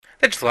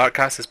Digital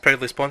Artcast is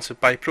proudly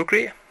sponsored by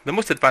Procreate, the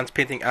most advanced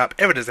painting app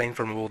ever designed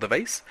for a mobile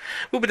device.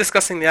 We'll be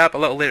discussing the app a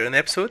little later in the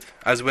episode,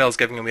 as well as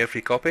giving away a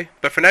free copy.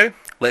 But for now,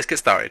 let's get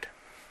started.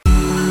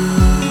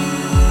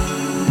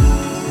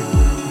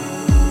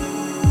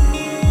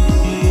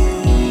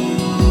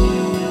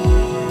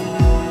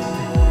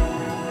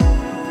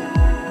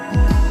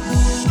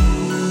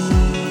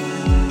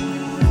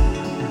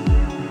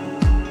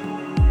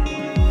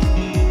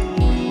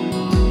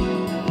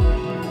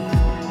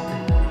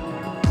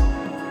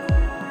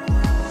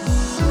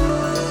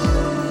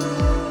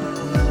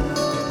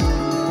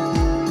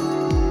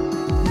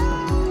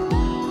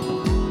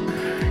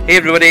 Hey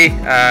everybody,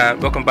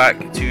 welcome back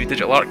to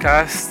Digital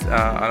Artcast,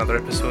 another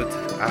episode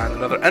and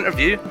another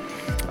interview.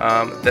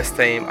 This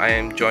time I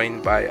am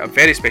joined by a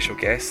very special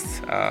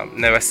guest.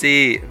 Now I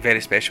say very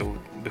special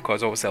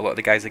because obviously a lot of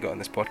the guys I got on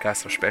this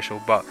podcast are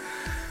special, but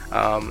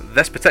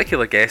this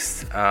particular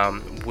guest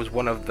was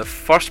one of the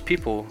first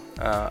people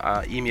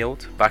I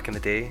emailed back in the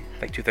day,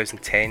 like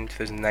 2010,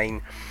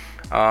 2009,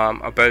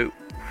 about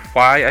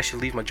why I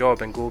should leave my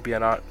job and go be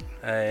an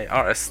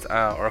artist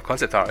or a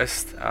concept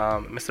artist,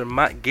 Mr.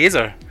 Matt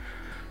Gazer.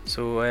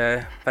 So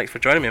thanks for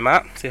joining me,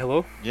 Matt. Say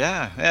hello.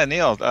 Yeah,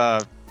 Neil.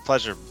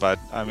 Pleasure, bud.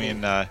 I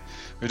mean,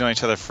 we've known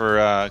each other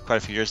for quite a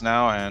few years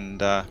now, and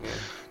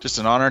just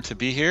an honor to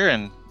be here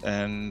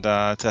and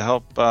to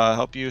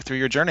help you through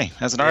your journey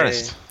as an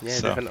artist. Yeah,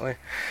 so. Definitely.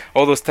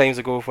 All those times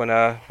ago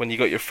when you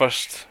got your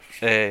first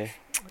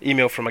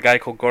email from a guy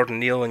called Gordon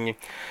Neal, and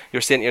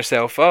you're saying to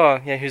yourself,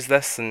 "Oh, yeah, who's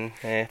this?" and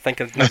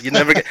thinking you'd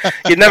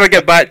never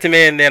get back to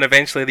me, and then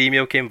eventually the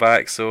email came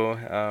back. So,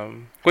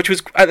 which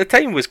was at the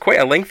time was quite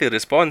a lengthy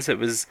response. It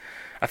was,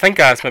 I think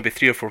I asked maybe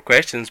 3 or 4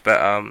 questions, but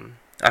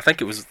I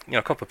think it was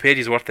a couple of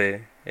pages worth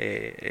of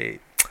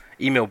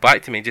email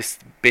back to me,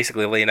 just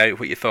basically laying out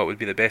what you thought would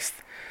be the best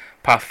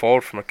path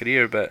forward for my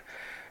career. But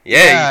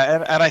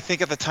and I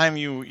think at the time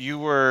you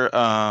were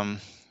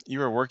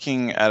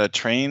working at a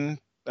train.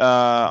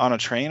 On a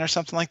train or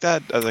something like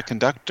that as a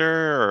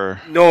conductor,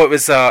 or no? It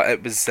was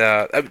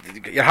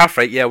you're half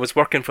right. Yeah, I was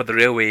working for the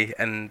railway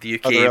in the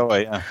UK. Oh, the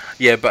railway, yeah.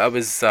 Yeah, but I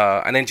was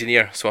an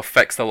engineer, so I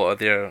fixed a lot of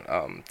their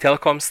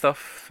telecom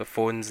stuff, the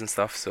phones and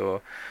stuff.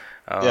 So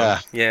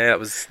that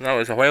was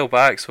a while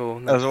back. So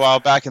that was a while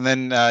back, and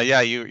then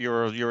you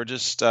were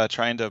just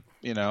trying to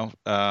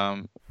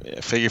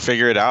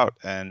figure it out,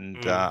 and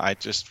I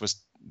just was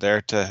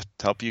there to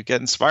help you get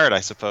inspired, I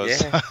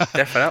suppose. Yeah,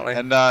 definitely.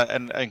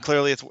 and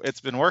clearly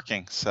it's been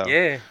working. So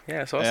yeah,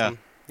 it's awesome.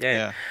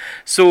 Yeah.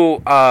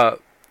 So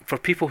for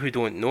people who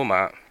don't know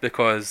Matt,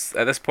 because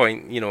at this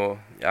point,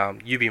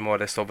 you be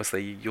modest,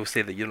 obviously you'll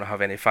say that you don't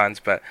have any fans,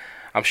 but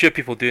I'm sure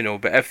people do know.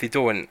 But if they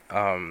don't,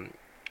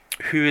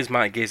 who is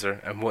Matt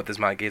Gazer and what does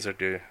Matt Gazer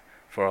do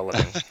for a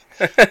living?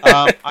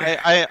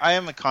 I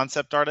am a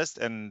concept artist,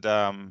 and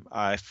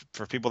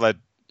for people that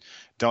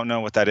don't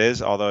know what that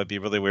is, although it'd be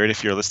really weird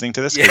if you're listening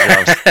to this because you're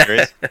always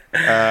curious.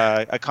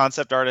 A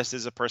concept artist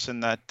is a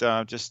person that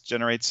just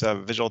generates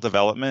visual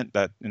development,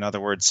 that in other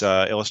words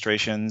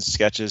illustrations,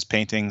 sketches,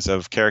 paintings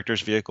of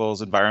characters,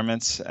 vehicles,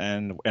 environments,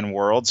 and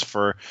worlds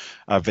for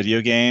video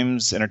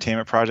games,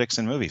 entertainment projects,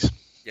 and movies.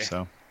 Yeah.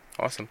 So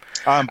awesome.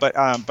 But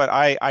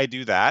I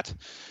do that,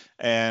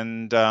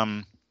 and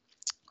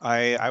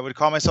I would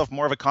call myself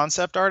more of a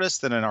concept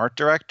artist than an art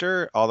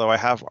director, although I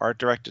have art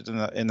directed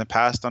in the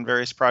past on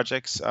various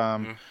projects.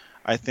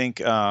 I think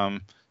across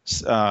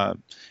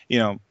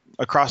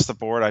the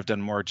board I've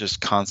done more just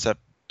concept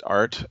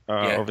art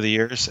over the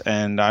years,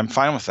 and I'm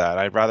fine with that.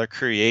 I'd rather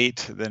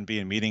create than be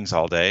in meetings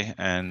all day,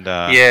 and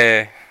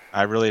I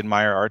really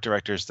admire art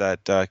directors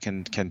that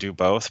can do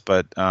both.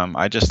 But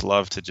I just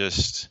love to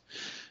just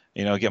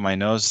get my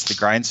nose to the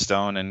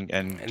grindstone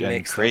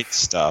and create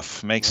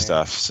stuff, make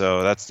stuff.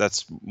 So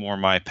that's more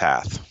my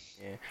path.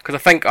 Yeah, because I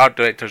think art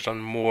directors are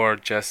more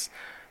just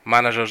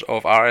managers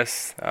of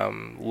artists,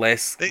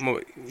 less.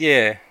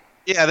 Yeah,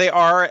 they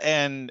are,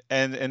 and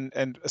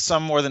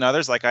some more than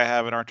others. Like I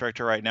have an art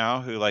director right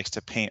now who likes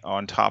to paint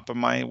on top of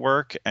my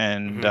work,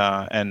 and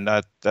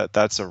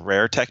that's a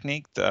rare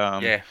technique.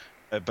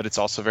 But it's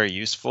also very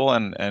useful,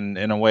 and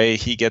in a way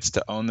he gets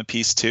to own the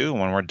piece too.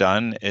 When we're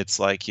done, it's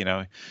like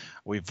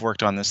we've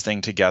worked on this thing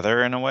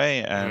together in a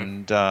way,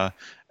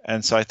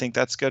 and so I think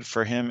that's good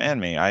for him and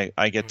me. And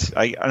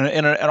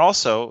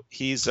also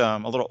he's a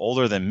little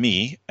older than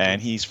me,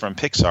 and he's from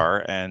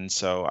Pixar, and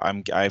so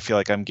I feel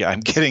like I'm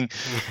getting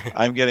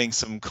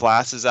some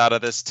classes out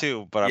of this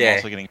too, but I'm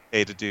also getting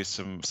paid to do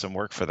some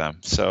work for them.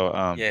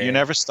 So you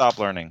never stop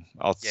learning.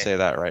 I'll say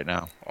that right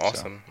now.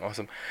 Awesome.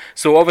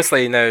 So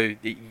obviously now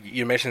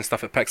you're mentioning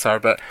stuff at Pixar,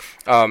 but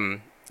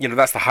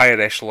that's the higher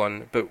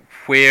echelon, but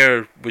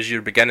where was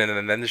your beginning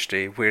in the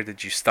industry? Where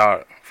did you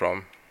start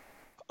from?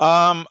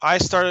 I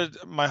started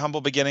my humble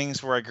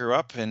beginnings where I grew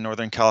up in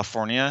Northern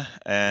California,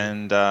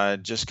 and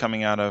just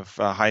coming out of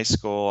high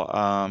school,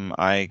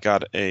 I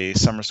got a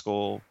summer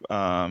school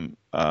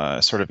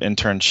sort of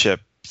internship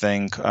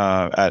thing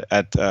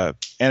at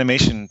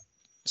animation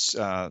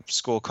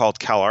school called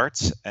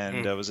CalArts,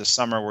 and it was a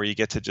summer where you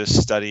get to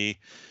just study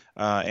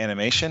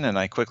animation, and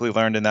I quickly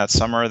learned in that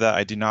summer that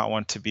I do not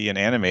want to be an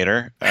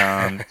animator.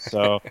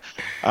 So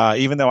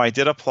even though I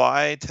did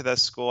apply to that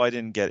school, I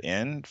didn't get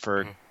in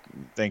for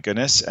thank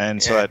goodness.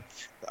 And so Yeah. that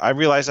I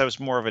realized I was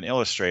more of an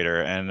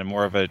illustrator and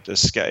more of a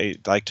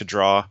like to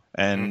draw.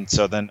 And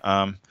so then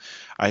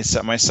I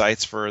set my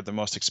sights for the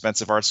most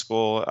expensive art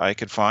school I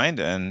could find,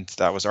 and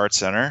that was Art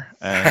Center.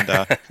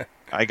 And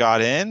I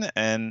got in,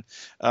 and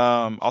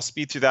I'll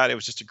speed through that. It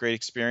was just a great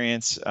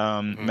experience.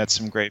 Met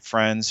some great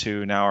friends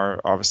who now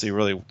are obviously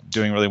really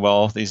doing really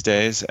well these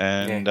days,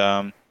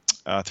 and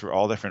through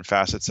all different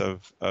facets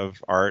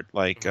of art,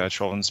 like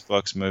children's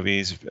books,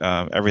 movies,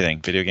 everything,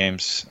 video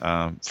games.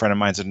 Friend of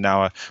mine's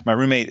now my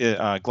roommate,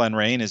 Glenn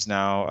Rain, is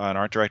now an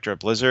art director at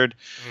Blizzard.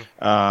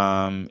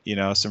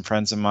 Some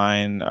friends of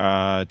mine,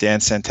 Dan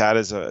Santata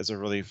is a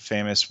really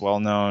famous,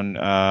 well-known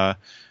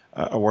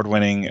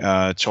award-winning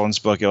children's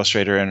book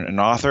illustrator and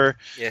author.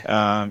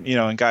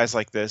 And guys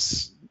like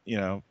this,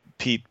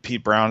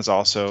 Pete Brown is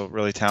also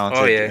really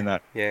talented in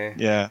that.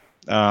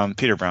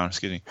 Peter Brown,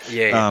 excuse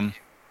me.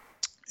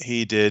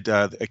 He did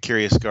A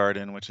Curious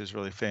Garden, which is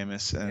really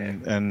famous,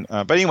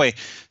 but anyway,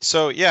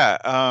 so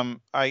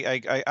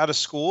I out of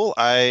school,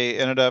 I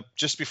ended up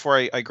just before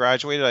I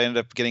graduated, I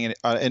ended up getting an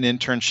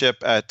internship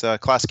at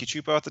Klasky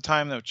Csupo at the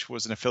time, which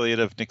was an affiliate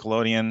of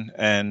Nickelodeon,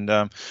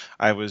 and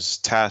I was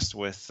tasked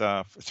with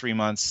for 3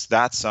 months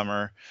that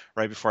summer,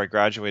 right before I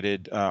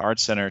graduated,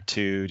 Art Center,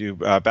 to do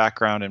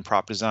background and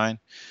prop design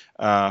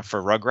for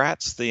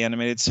Rugrats, the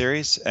animated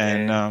series,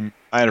 and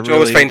I had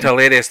always find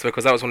hilarious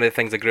because that was one of the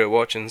things I grew up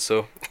watching.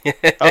 So.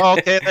 Oh,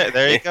 okay,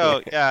 there you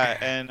go. Yeah,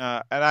 and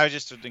I was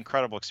just an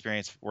incredible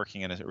experience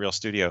working in a real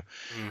studio.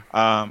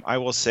 I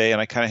will say,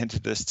 and I kind of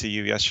hinted this to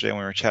you yesterday when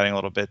we were chatting a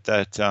little bit,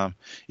 that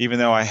even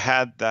though I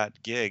had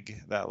that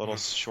gig, that little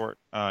short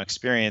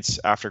experience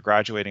after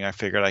graduating, I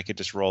figured I could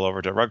just roll over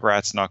to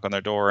Rugrats, knock on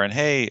their door, and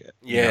hey,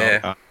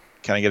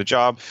 can I get a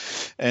job?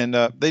 And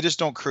they just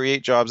don't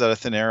create jobs out of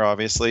thin air,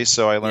 obviously.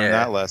 So I learned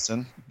that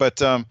lesson.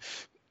 But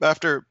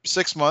after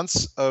 6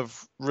 months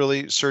of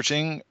really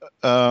searching,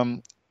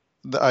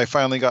 I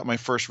finally got my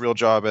first real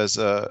job as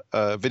a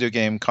video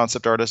game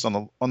concept artist on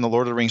the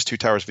Lord of the Rings Two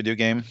Towers video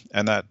game,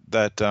 and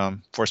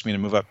that forced me to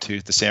move up to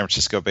the San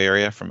Francisco Bay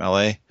Area from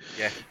LA.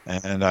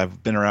 And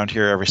I've been around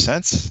here ever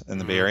since in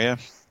the Bay Area.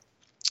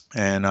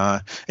 And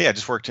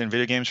just worked in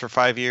video games for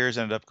 5 years.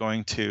 Ended up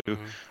going to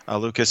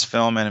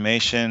Lucasfilm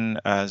Animation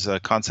as a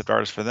concept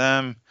artist for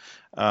them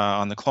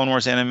on the Clone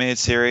Wars animated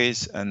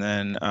series, and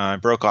then I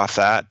broke off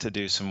that to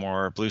do some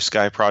more blue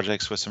sky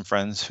projects with some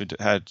friends who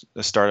had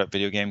a startup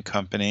video game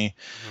company.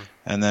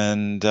 And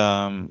then,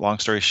 long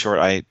story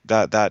short,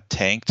 that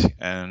tanked,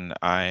 and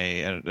I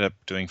ended up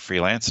doing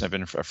freelance, and I've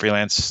been a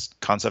freelance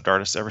concept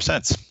artist ever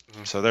since.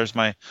 So there's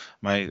my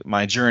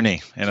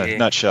journey in a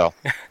nutshell.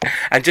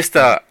 And just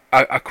a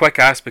quick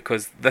ask,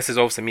 because this is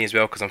obviously me as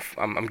well, because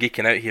I'm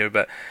geeking out here,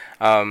 but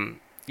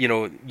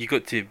you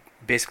got to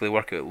basically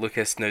work at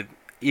Lucas now.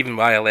 Even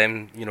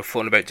ILM,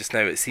 floating about just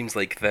now, it seems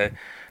like the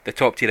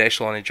top tier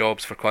echelon of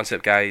jobs for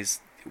concept guys.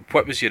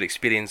 What was your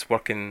experience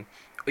working,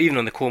 even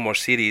on the Clone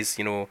Wars series?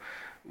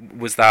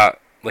 Was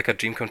that like a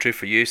dream come true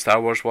for you, Star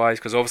Wars wise?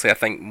 Because obviously, I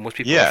think most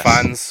people are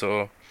fans.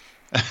 So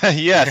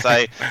yes,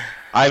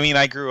 I mean,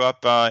 I grew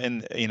up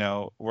in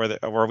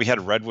where we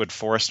had redwood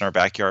forest in our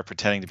backyard,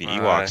 pretending to be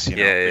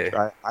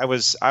Ewoks.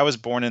 I was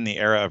born in the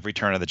era of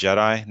Return of the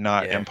Jedi,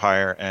 not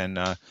Empire and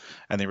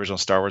the original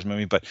Star Wars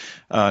movie, but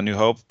New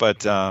Hope.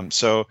 But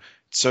so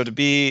to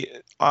be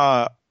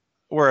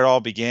where it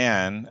all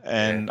began,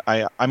 and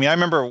I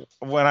remember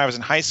when I was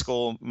in high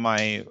school,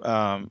 my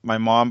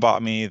mom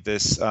bought me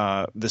this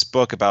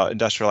book about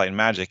Industrial Light and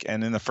Magic,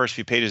 and in the first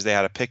few pages they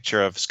had a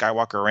picture of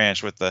Skywalker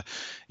Ranch with the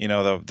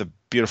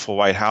beautiful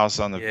white house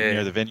on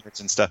near the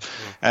vineyards and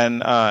stuff,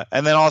 and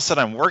then all of a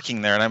sudden I'm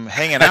working there and I'm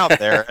hanging out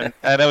there,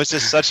 and it was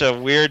just such a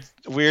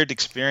weird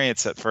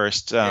experience at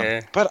first,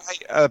 but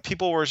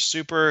people were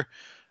super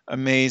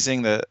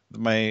amazing. That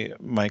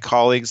my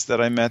colleagues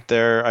that I met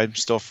there, I'm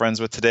still friends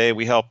with today.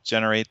 We helped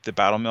generate the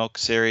Battle Milk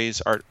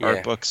series art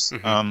books,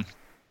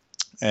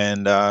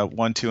 and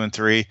 1, 2, and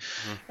 3,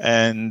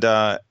 and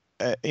I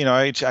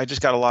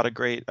just got a lot of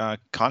great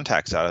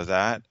contacts out of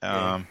that.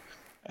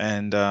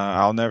 And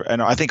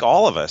I think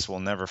all of us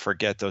will never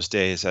forget those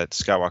days at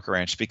Skywalker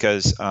Ranch,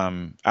 because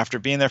after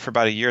being there for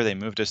about a year, they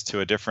moved us to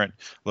a different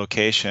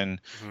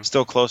location,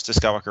 still close to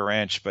Skywalker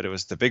Ranch, but it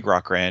was the Big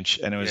Rock Ranch,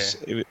 and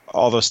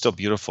although still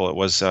beautiful, it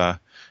wasn't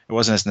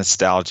as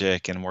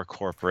nostalgic and more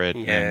corporate.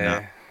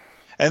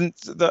 And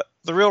the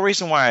real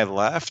reason why I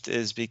left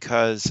is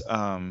because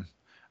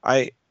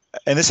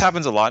and this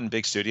happens a lot in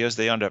big studios.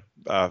 They end up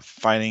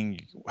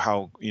finding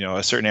how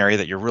a certain area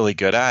that you're really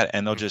good at,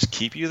 and they'll just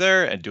keep you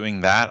there and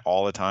doing that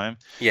all the time.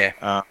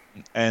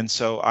 And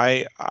so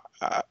I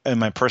in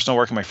my personal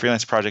work and my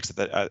freelance projects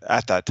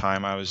at that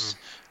time, I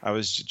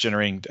was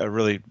generating a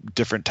really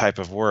different type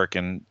of work,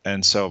 and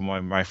so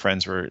my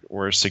friends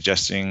were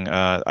suggesting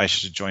I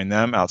should join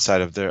them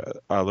outside of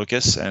the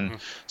Lucas, and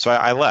so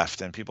I left,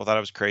 and people thought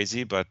I was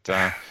crazy, but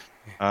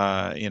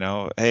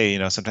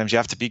hey, sometimes you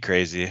have to be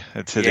crazy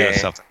to do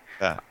something.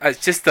 that.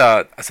 It's just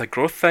it's a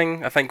growth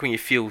thing. I think when you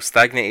feel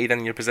stagnated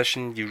in your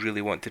position, you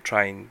really want to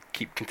try and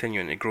keep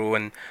continuing to grow.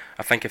 And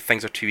I think if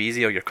things are too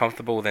easy or you're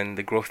comfortable, then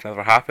the growth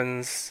never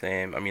happens.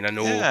 I mean, I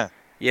know. Yeah.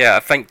 Yeah,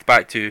 I think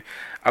back to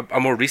a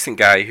more recent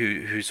guy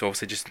who's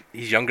obviously just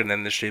he's younger in the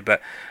industry,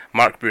 but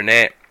Mark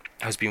Brunette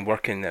has been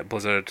working at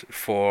Blizzard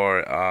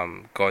for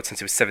God since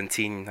he was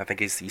 17. I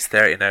think he's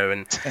 30 now,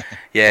 and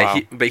yeah,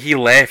 Wow. but he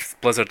left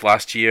Blizzard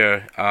last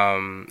year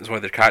as one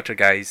of their character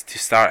guys to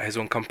start his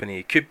own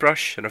company,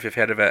 CubeBrush. I don't know if you've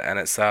heard of it, and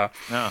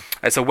No.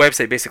 it's a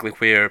website basically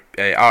where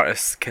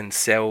artists can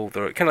sell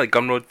their kind of like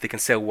Gumroad. They can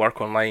sell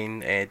work online,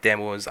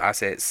 demos,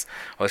 assets,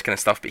 all this kind of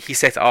stuff. But he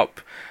set it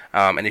up.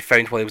 And he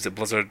found while he was at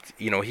Blizzard,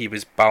 he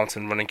was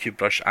balancing running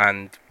CubeBrush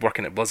and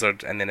working at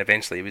Blizzard, and then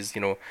eventually he was,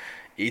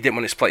 he didn't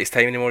want to split his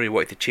time anymore. He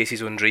wanted to chase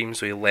his own dream,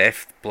 so he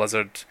left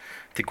Blizzard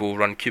to go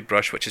run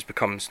CubeBrush, which has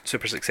become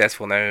super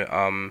successful now.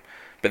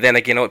 But then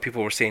again, a lot of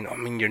people were saying, "I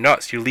mean, you're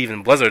nuts. You're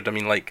leaving Blizzard." I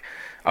mean, like,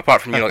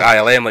 apart from like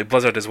ILM, like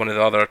Blizzard is one of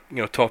the other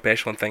top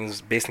echelon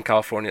things based in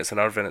California. It's in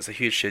Irvine. It's a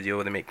huge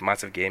studio. They make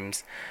massive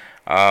games.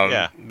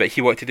 Yeah. But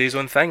he wanted to do his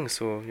own thing,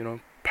 so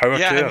power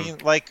to him. I mean,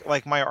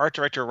 like my art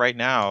director right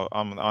now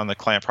on the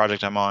client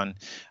project I'm on,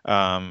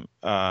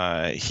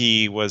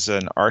 he was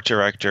an art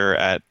director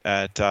at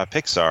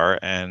Pixar,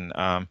 and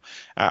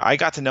I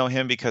got to know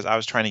him because I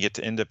was trying to get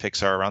into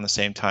Pixar around the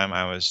same time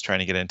I was trying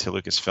to get into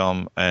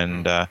Lucasfilm,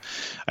 and I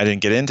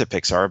didn't get into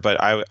Pixar, but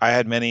I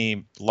had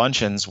many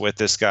luncheons with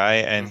this guy,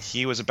 and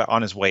he was about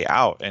on his way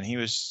out, and he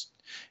was.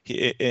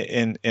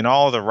 In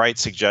all the right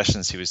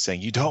suggestions, he was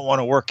saying you don't want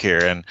to work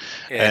here,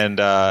 and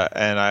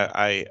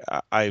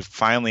I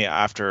finally,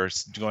 after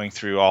going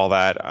through all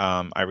that,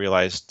 I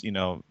realized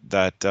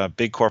that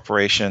big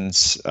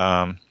corporations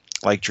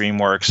like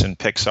DreamWorks and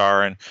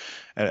Pixar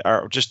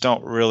and just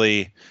don't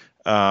really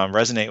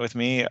resonate with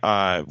me.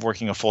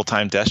 Working a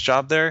full-time desk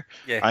job there,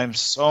 I'm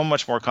so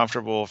much more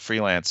comfortable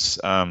freelance.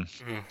 And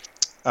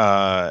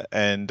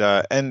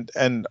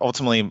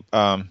ultimately,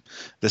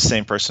 the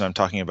same person I'm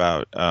talking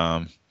about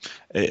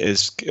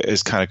is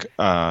kind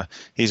of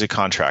he's a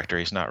contractor.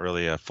 He's not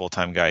really a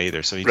full-time guy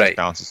either. So he just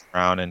bounces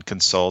around and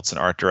consults and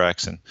art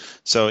directs. And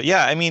so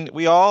I mean,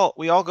 we all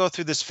go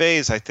through this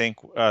phase. I think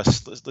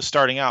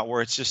starting out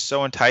where it's just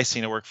so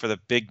enticing to work for the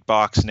big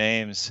box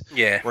names.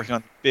 Yeah, working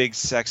on big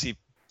sexy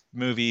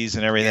movies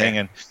and everything.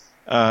 Yeah.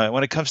 And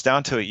when it comes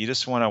down to it, you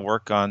just want to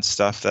work on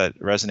stuff that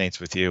resonates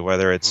with you,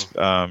 whether it's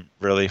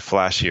really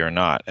flashy or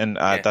not. And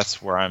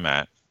that's where I'm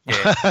at.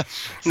 Yeah.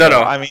 No.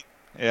 I mean,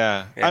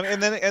 yeah. I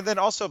mean, and then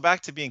also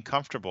back to being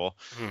comfortable,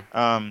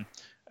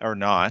 or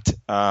not.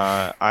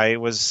 I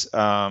was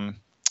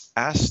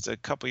asked a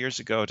couple years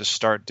ago to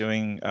start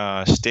doing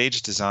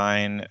stage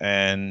design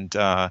and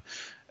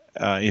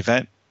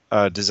event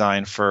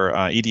design for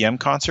EDM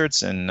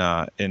concerts in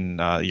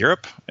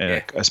Europe,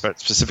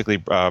 specifically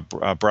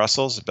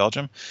Brussels,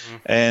 Belgium.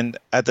 And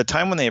at the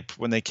time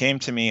when they came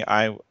to me,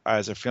 I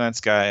as a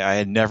freelance guy, I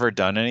had never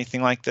done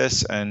anything like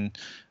this, and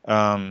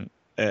the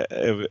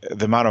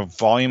amount of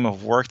volume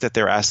of work that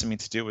they were asking me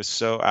to do was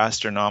so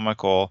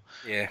astronomical.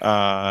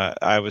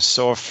 I was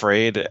so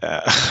afraid,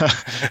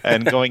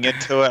 and going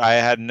into it, I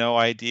had no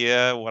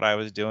idea what I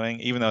was doing,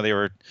 even though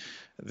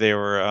they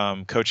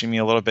were coaching me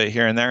a little bit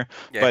here and there.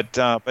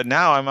 But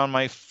now I'm on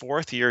my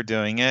 4th year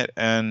doing it,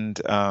 and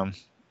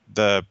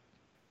the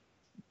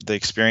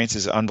experience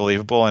is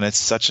unbelievable, and it's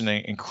such an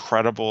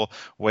incredible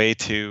way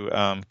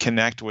to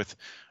connect with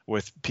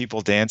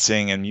people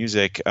dancing and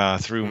music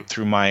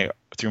through my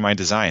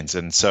designs.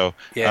 And so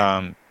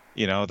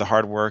the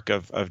hard work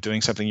of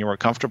doing something you were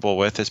comfortable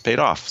with has paid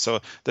off.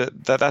 So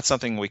that's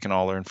something we can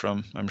all learn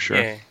from, I'm sure.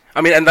 Yeah.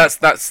 I mean, and that's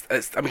I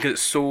mean, 'cause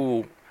it's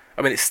so.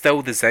 I mean, it's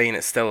still design,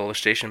 it's still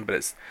illustration, but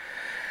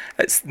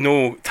it's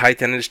no tied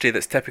to an industry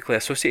that's typically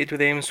associated with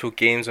them. So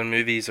games or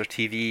movies or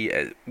TV,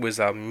 it was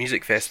a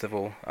music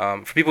festival.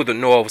 For people who don't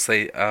know,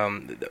 obviously,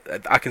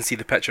 I can see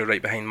the picture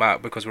right behind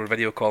Matt because we're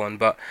video calling.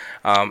 But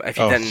if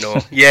you didn't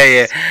know,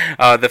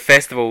 the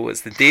festival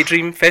is the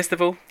Daydream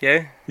Festival.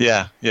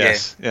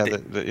 It's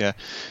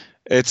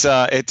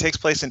it takes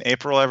place in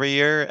April every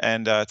year,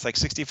 and it's like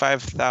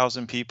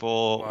 65,000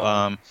 people.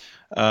 Wow.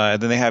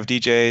 And then they have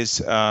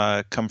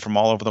DJs come from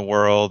all over the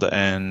world,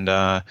 and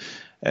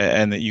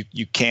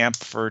you camp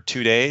for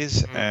 2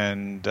 days,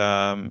 and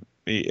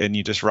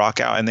you just rock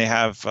out. And they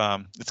have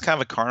it's kind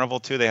of a carnival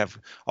too. They have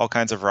all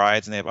kinds of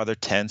rides, and they have other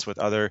tents with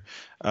other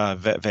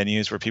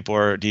venues where people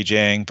are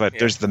DJing. But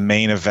there's the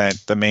main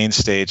event, the main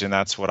stage, and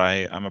that's what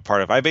I'm a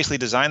part of. I basically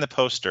design the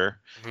poster,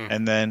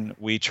 and then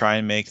we try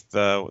and make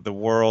the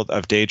world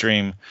of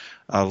Daydream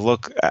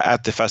look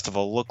at the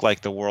festival look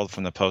like the world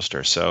from the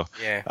poster. So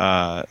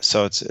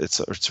so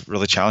it's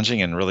really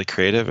challenging and really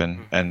creative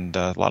and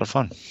a lot of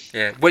fun.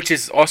 Yeah, which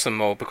is awesome,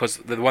 Mo, because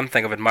the one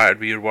thing I've admired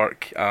with your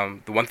work,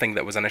 the one thing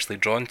that was initially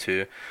drawn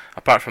to,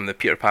 apart from the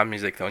Peter Pan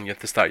music that on you have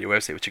to start your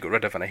website, which you got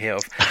rid of and I hate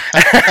of,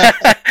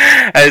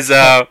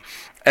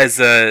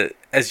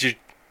 is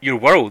your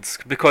worlds,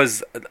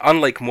 because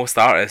unlike most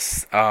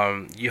artists,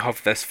 you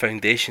have this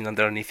foundation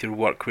underneath your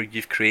work where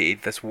you've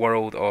created this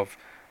world of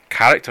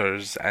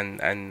characters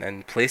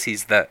and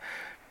places that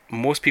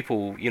most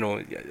people,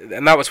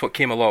 and that was what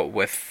came a lot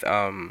with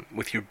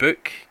your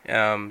book.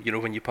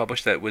 When you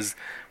published it, was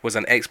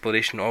an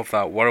exploration of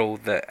that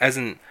world that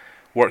isn't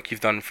work you've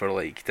done for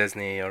like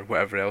Disney or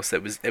whatever else.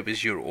 It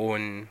was your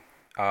own,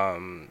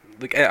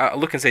 like a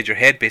look inside your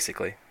head,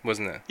 basically,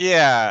 wasn't it?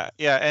 Yeah,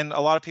 yeah, and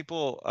a lot of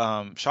people,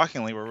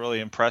 shockingly, were really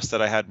impressed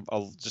that I had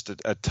just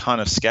a ton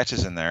of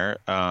sketches in there,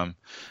 and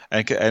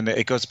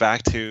it goes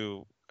back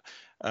to,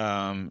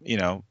 you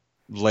know,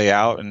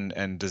 layout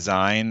and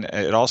design.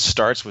 It all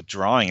starts with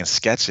drawing and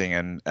sketching,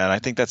 and I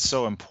think that's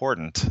so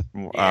important.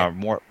 Yeah.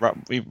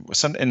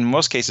 In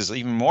most cases,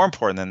 even more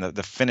important than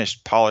the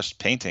finished, polished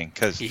painting,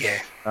 because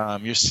Yeah.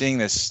 you're seeing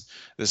this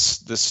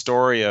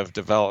story of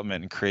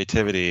development and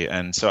creativity.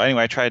 And so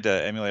anyway, I tried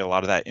to emulate a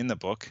lot of that in the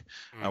book,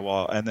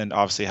 and then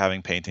obviously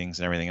having paintings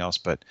and everything else.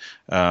 But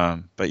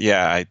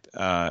yeah,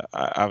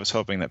 I was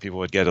hoping that people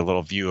would get a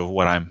little view of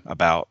what I'm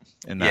about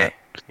in that.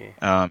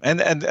 Yeah.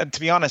 And to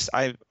be honest,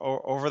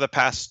 over the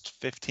past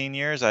 15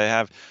 years, I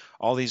have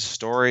all these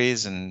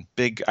stories and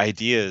big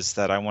ideas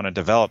that I want to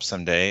develop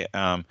someday,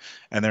 and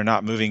they're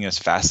not moving as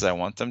fast as I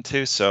want them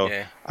to. So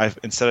Yeah.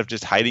 instead of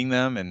just hiding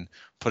them and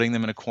putting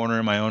them in a corner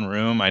in my own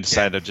room, I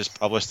decided to just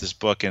publish this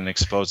book and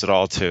expose it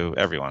all to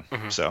everyone.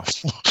 So,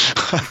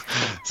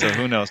 so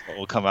who knows what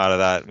will come out of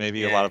that?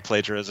 Maybe a lot of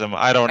plagiarism.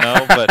 I don't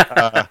know,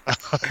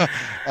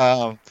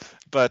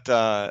 but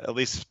at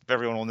least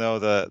everyone will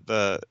know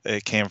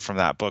it came from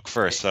that book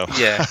first. So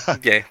yeah,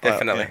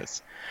 definitely.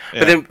 Yeah.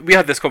 But then we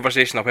had this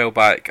conversation a while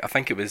back. I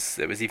think it was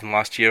even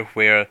last year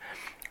where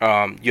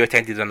you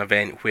attended an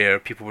event where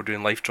people were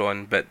doing life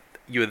drawing, but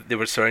they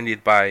were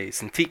surrounded by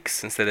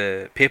Cintiqs instead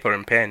of paper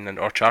and pen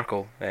or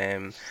charcoal.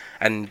 And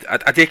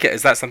I take it,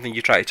 is that something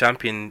you try to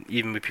champion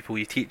even with people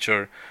you teach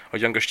or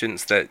younger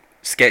students, that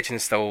sketching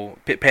is still,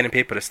 pen and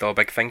paper is still a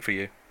big thing for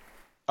you?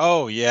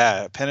 Oh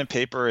yeah, pen and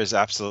paper is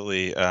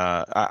absolutely.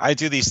 I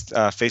do these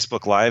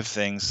Facebook Live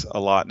things a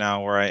lot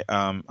now, where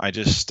I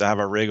just have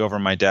a rig over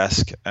my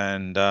desk,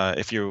 and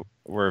if you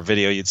were a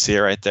video, you'd see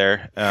it right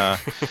there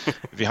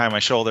behind my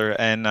shoulder.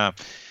 And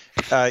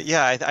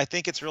yeah, I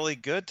think it's really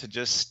good to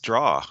just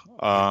draw.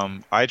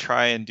 I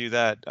try and do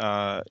that.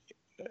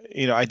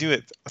 I do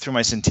it through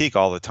my Cintiq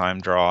all the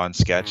time, draw and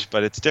sketch,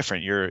 but it's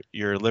different.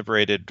 You're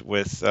liberated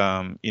with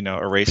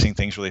erasing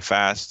things really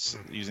fast,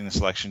 using the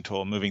selection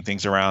tool, moving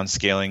things around,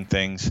 scaling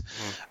things.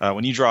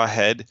 When you draw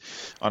ahead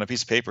on a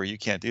piece of paper, you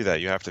can't do that.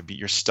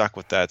 You're stuck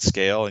with that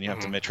scale, and you have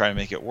to try to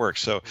make it work.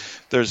 So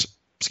there's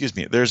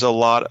a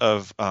lot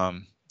of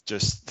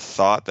just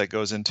thought that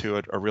goes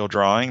into a real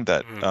drawing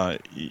that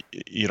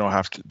you don't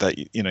have to,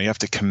 that you have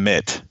to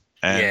commit.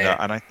 And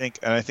I think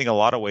a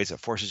lot of ways it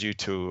forces you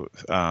to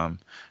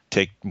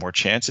take more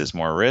chances,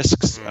 more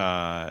risks,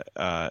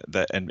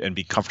 and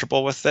be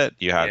comfortable with it.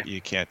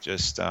 You can't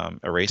just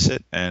erase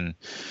it, and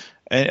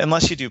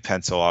unless you do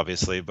pencil,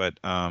 obviously. But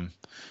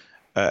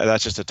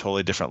that's just a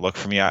totally different look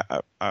for me.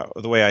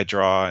 The way I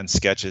draw and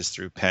sketch is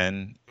through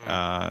pen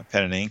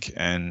and ink,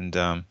 and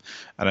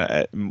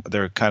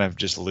they're kind of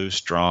just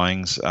loose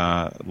drawings.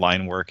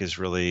 Line work is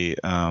really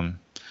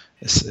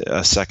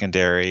a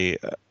secondary.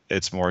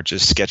 It's more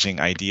just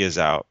sketching ideas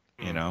out,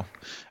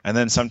 and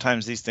then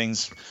sometimes these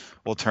things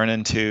will turn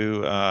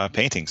into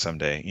painting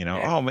someday.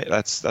 Oh,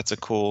 that's a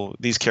cool.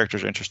 These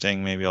characters are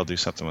interesting. Maybe I'll do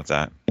something with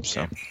that.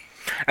 So,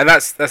 and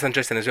that's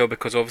interesting as well,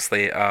 because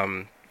obviously,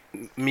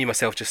 me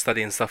myself just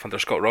studying stuff under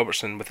Scott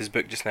Robertson with his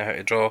book just now, How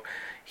to Draw.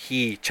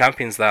 He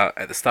champions that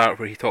at the start,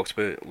 where he talks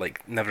about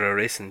like never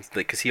erasing,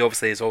 like, because he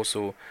obviously is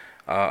also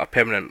a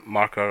permanent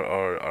marker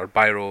or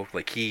biro.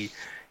 Like he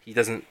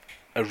doesn't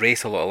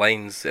erase a lot of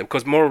lines,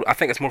 because I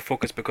think it's more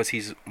focused because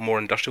he's more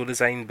industrial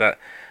design, but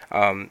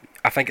I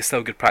think it's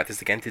still good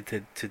practice again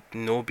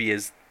to be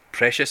as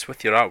precious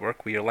with your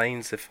artwork, with your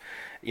lines. If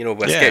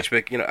with a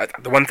sketchbook,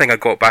 the one thing I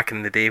got back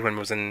in the day when I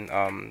was in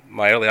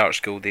my early art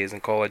school days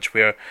in college,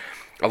 where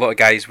a lot of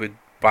guys would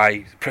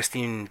buy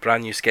pristine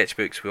brand new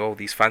sketchbooks with all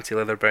these fancy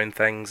leather bound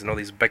things and all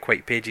these big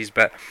white pages,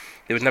 but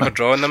they would never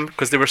draw on them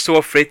because they were so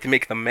afraid to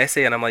make them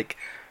messy. And I'm like,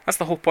 that's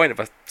the whole point of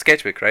a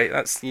sketchbook, right?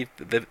 That's the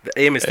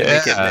aim is to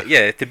make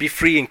it, to be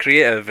free and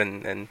creative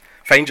and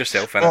find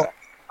yourself in it.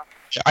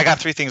 I got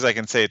 3 things I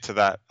can say to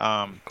that.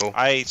 Cool.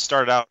 I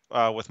started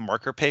out with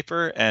marker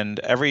paper, and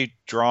every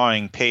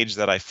drawing page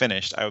that I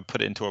finished, I would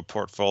put it into a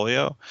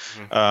portfolio,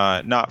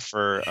 not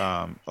for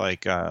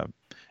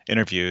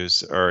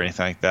interviews or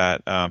anything like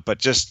that, but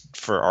just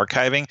for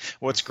archiving.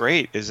 What's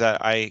great is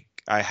that I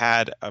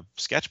had a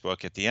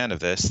sketchbook at the end of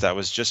this that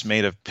was just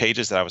made of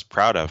pages that I was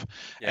proud of.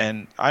 Yeah.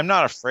 And I'm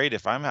not afraid,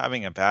 if I'm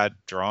having a bad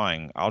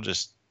drawing, I'll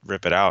just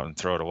rip it out and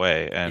throw it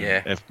away. And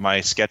if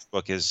my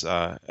sketchbook is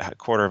a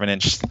quarter of an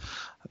inch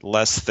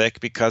less thick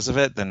because of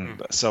it, then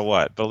so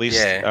what? But at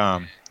least I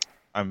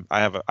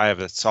have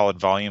a solid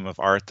volume of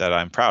art that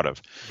I'm proud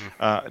of.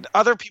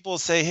 Other people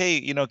say,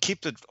 hey,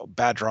 keep the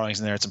bad drawings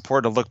in there. It's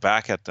important to look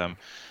back at them.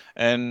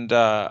 And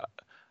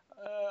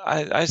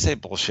I say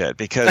bullshit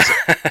because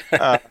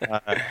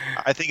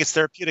I think it's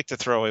therapeutic to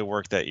throw away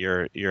work that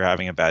you're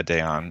having a bad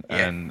day on,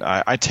 Yeah, and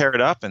I tear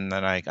it up, and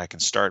then I can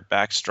start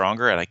back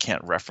stronger, and I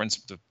can't reference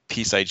the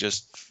piece I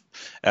just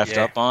effed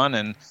yeah. up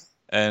on,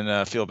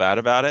 and feel bad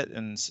about it,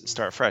 and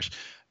start fresh.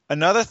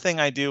 Another thing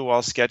I do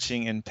while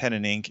sketching in pen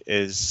and ink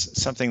is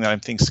something that I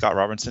think Scott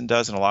Robertson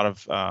does, and a lot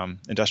of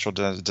industrial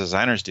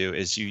designers do,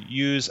 is you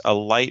use a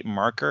light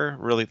marker,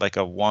 really like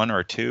a 1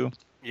 or 2,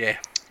 Yeah,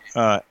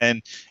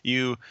 and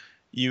you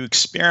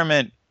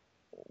experiment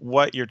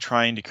what you're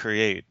trying to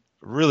create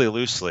really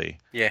loosely,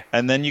 yeah.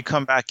 and then you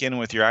come back in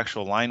with your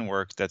actual line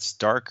work that's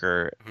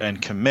darker Hmm.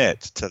 and commit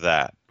to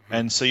that. Hmm.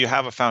 And so you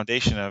have a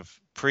foundation of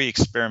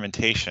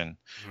pre-experimentation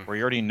Hmm. where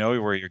you already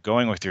know where you're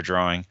going with your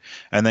drawing,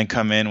 and then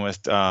come in with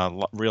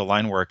real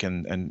line work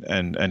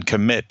and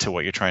commit to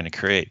what you're trying to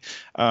create.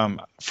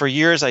 For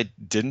years, I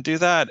didn't do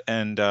that,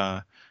 and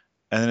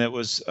it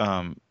was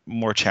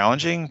more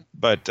challenging,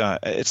 but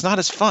it's not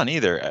as fun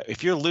either.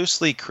 If you're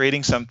loosely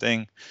creating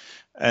something,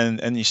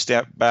 and you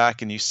step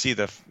back and you see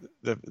the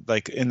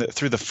like in the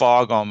through the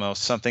fog,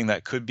 almost something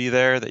that could be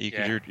there that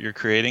Yeah. you're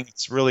creating,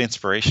 it's really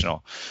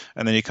inspirational.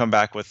 And then you come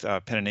back with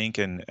pen and ink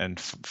and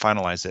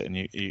finalize it,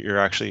 and you're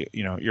actually,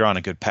 you're on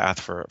a good path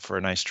for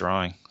a nice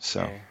drawing.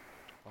 So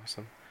Yeah,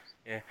 awesome.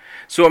 Yeah.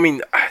 So I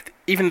mean,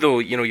 even though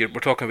we're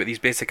talking about these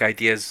basic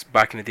ideas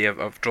back in the day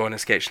of drawing and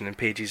sketching in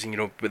pages, and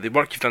with the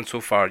work you've done so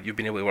far, you've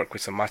been able to work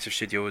with some massive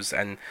studios,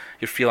 and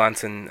you're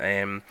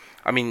freelancing.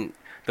 I mean,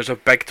 there's a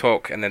big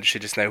talk in the industry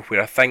just now where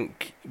I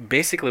think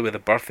basically with the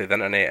birth of the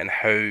internet and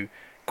how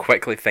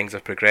quickly things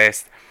have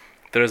progressed,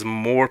 there is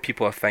more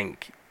people I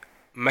think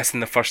missing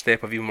the first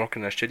step of even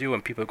working in a studio,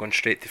 and people are going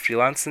straight to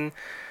freelancing.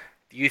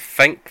 Do you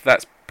think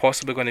that's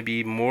possibly going to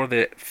be more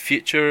the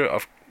future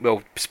of,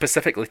 well,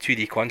 specifically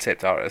 2D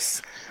concept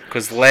artists?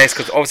 Because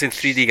obviously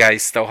 3D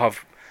guys still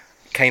have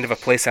kind of a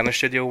place in a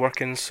studio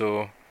working,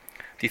 so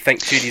do you think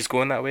 2D is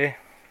going that way?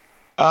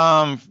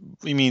 um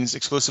you mean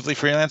exclusively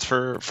freelance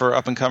for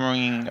up and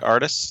coming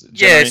artists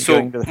Yeah, generally going so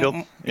into the field?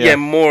 yeah, Yeah.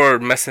 more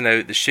missing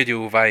out the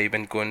studio vibe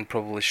and going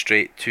probably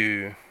straight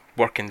to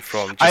working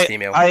from I, just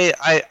email.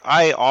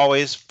 I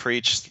always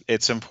preach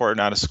it's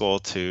important out of school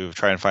to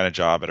try and find a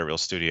job at a real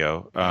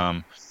studio. Hmm.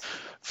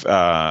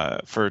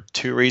 For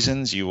two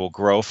reasons: you will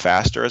grow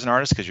faster as an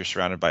artist because you're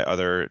surrounded by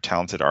other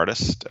talented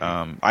artists.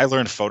 Hmm. I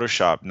learned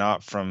Photoshop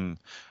not from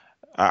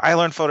I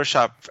learned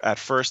Photoshop at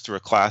first through a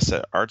class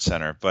at Art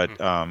Center, but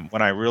Hmm.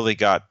 when I really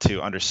got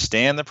to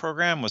understand the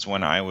program was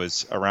when I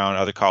was around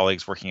other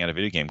colleagues working at a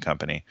video game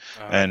company,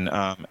 All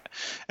right.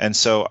 and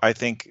so I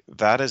think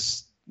that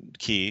is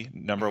key.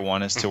 Number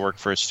one is to work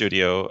for a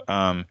studio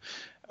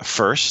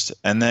first,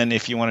 and then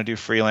if you want to do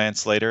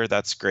freelance later,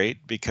 that's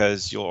great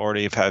because you'll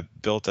already have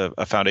built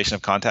a foundation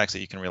of contacts that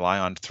you can rely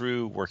on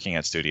through working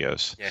at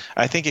studios. Yeah.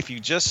 I think if you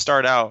just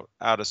start out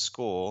of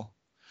school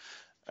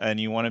and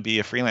you want to be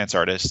a freelance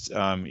artist,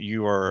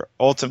 you are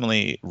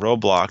ultimately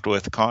roadblocked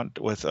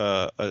with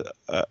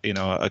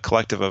a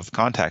collective of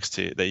contacts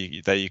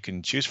that you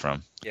can choose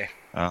from. Yeah.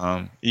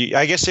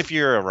 I guess if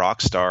you're a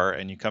rock star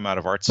and you come out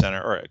of art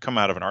center or come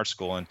out of an art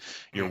school and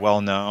you're Mhm.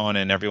 well known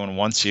and everyone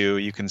wants you,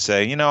 you can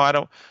say, I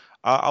don't.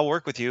 I'll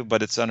work with you,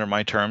 but it's under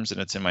my terms and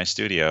it's in my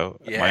studio,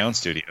 my Yeah. own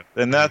studio,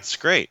 and Mhm. that's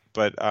great.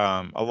 But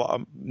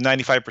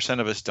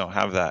 95% of us don't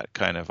have that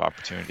kind of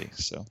opportunity.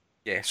 So.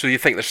 Yeah, so you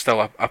think there's still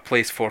a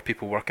place for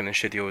people working in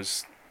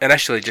studios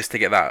initially just to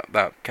get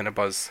that kind of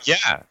buzz?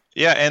 Yeah,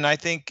 yeah, and I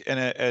think,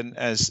 and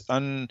as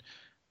or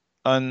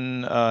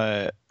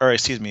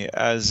excuse me,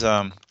 as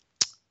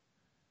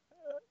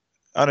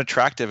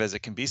unattractive as it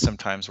can be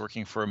sometimes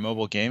working for a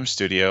mobile game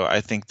studio, I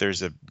think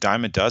there's a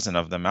dime a dozen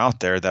of them out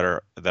there that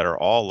are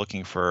all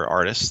looking for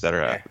artists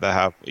Yeah, that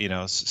have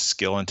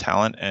skill and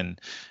talent, and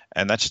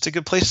that's just a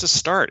good place to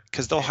start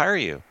because they'll yeah, hire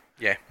you.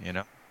 yeah, You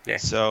know. yeah,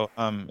 So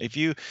if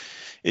you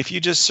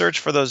just search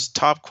for those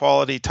top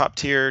quality, top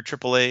tier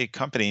AAA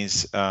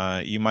companies,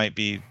 you might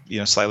be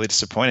slightly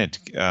disappointed.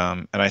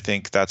 And I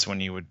think that's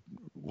when you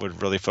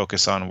would really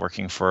focus on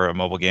working for a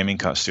mobile gaming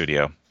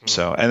studio. mm,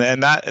 So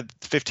and that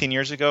 15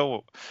 years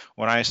ago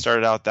when I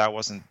started out, that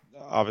wasn't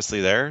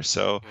obviously there.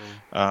 So mm,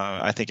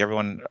 I think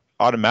everyone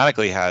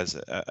automatically has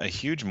a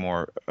huge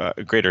more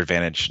greater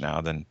advantage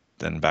now than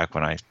back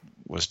when I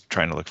was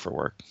trying to look for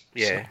work. So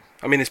yeah.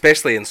 I mean,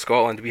 especially in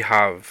Scotland, we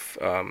have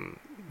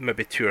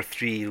maybe two or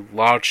three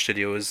large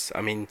studios.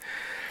 I mean,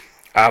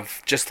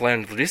 I've just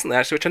learned recently,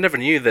 actually, which I never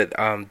knew,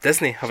 that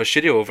Disney have a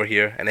studio over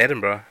here in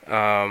Edinburgh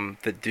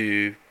that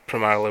do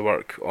primarily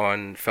work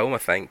on film, I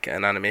think,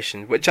 and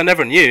animation, which I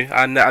never knew,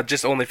 and I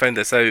just only found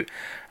this out.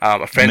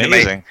 A friend of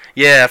mine, amazing.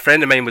 yeah, a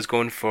friend of mine was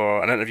going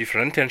for an interview for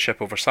an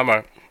internship over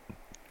summer,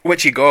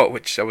 which he got,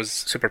 which I was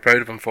super proud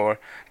of him for.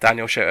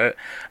 Daniel, shout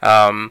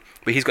out.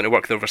 But he's going to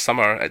work there over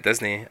summer at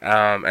Disney,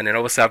 and then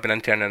obviously I've been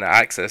interning at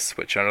Axis,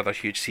 which are another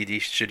huge CD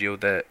studio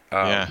that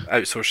Yeah.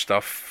 outsource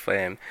stuff,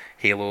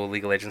 Halo,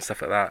 League of Legends,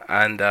 stuff like that.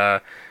 And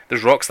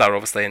there's Rockstar,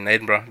 obviously, in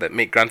Edinburgh that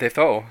make Grand Theft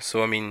Auto.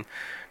 So I mean,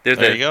 They're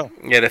There you go.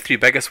 the three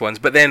biggest ones.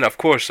 But then, of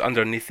course,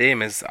 underneath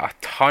them is a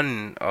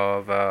ton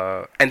of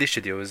indie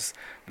studios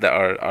that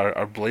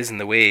are blazing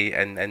the way,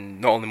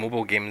 and not only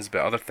mobile games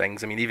but other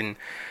things. I mean, even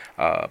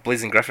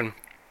Blazing Griffin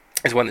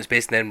is one that's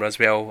based in Edinburgh as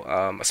well.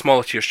 A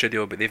smaller tier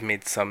studio, but they've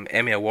made some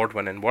Emmy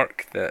award-winning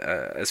work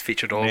that is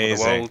featured all over the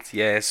Amazing. world.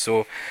 Yeah,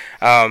 so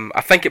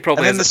I think it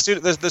probably And then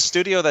is. the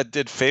studio that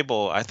did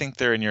Fable, I think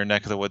they're in your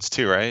neck of the woods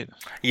too, right?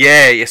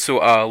 Yeah. So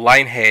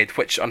Lionhead,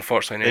 which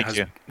unfortunately now Thank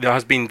you.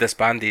 has been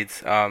disbanded.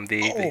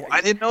 They Oh,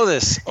 I didn't know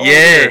this. Oh,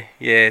 yeah, dear.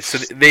 yeah. So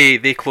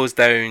they closed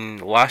down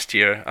last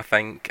year, I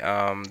think.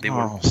 They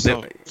were. Oh,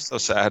 so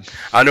sad.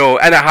 I know,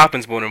 and it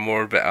happens more and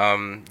more. But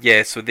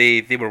yeah. So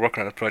they were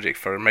working on a project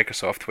for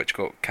Microsoft, which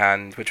got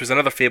canned, which was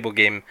another Fable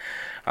game.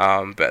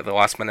 But at the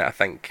last minute, I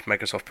think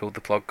Microsoft pulled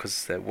the plug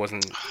because it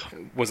wasn't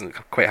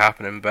quite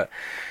happening. But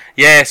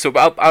yeah. So,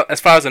 but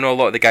as far as I know, a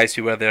lot of the guys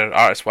who were there,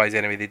 artist-wise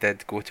anyway, they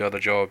did go to other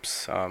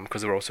jobs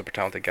because they were all super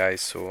talented guys.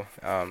 So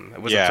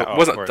it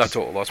wasn't a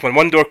total loss. When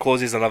one door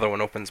closes, another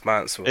one opens,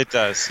 man. So it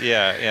does.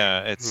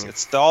 Yeah.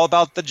 It's all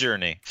about the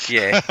journey.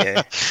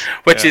 yeah.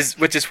 Which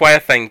is why I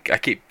think I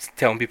keep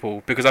telling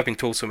people, because I've been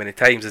told so many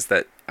times, is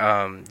that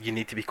you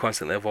need to be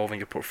constantly evolving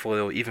your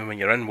portfolio even when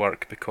you're in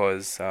work,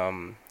 because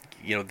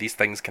these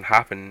things can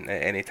happen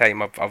at any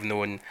time. I've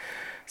known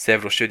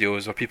several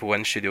studios or people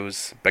in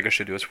studios, bigger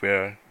studios,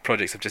 where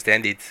projects have just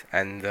ended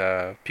and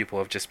people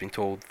have just been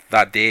told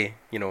that day,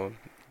 you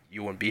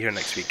won't be here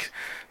next week.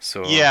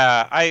 So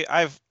yeah,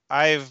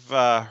 I've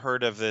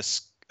heard of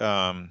this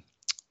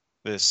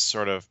this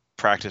sort of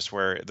practice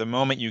where the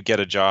moment you get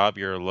a job,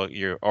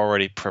 you're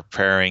already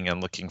preparing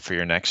and looking for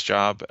your next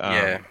job.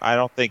 I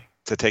don't think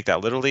to take that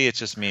literally. It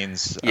just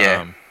means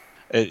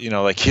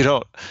like you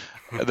don't.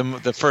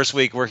 The first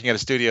week working at a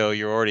studio,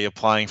 you're already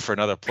applying for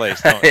another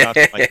place. Not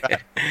like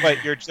that.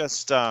 But you're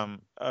just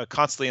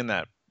constantly in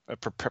that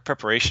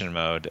preparation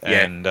mode,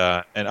 and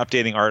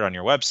updating art on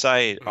your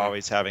website,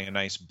 always having a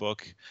nice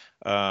book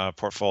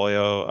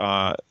portfolio,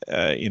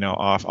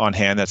 off on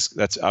hand that's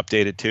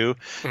updated too.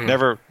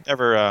 Never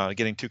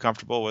getting too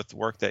comfortable with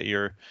work that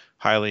you're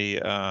highly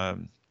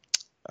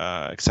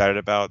excited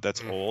about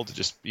that's old.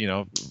 Just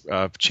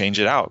change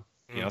it out.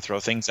 Throw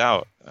things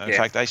out. In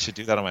fact, I should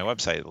do that on my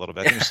website a little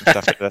bit. I think there's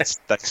some stuff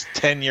that's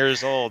 10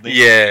 years old.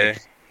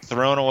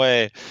 Thrown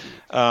away.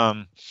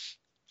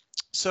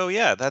 So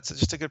yeah, that's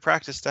just a good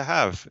practice to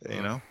have.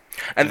 And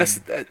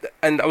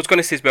and I was going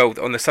to say as well,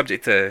 on the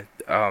subject of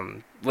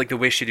like the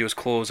way studios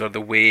close or the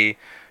way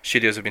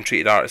studios have been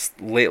treated artists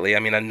lately. I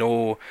mean, I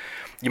know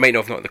you might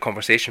not have noted the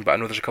conversation, but I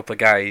know there's a couple of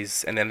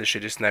guys in the industry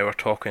just now are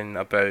talking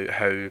about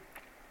how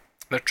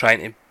they're trying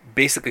to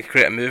basically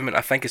create a movement,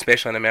 I think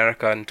especially in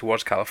America and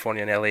towards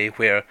California and LA,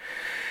 where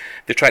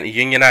they're trying to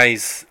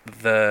unionize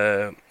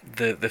the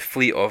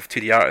fleet of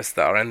 2D artists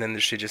that are in the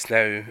industry just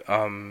now,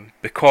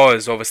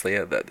 because obviously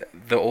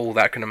the old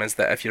acronym is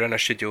that if you're in a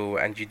studio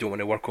and you don't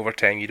want to work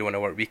overtime, you don't want to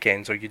work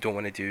weekends, or you don't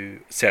want to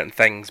do certain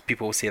things,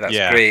 people will say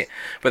that's great,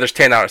 but there's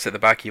 10 artists at the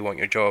back, you want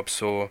your job.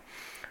 So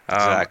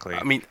exactly.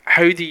 I mean,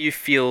 how do you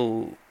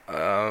feel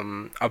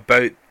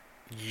about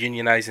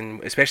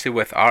unionizing, especially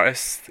with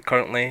artists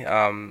currently?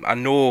 I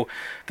know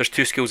there's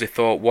two schools of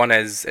thought. One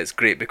is it's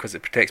great because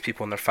it protects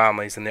people and their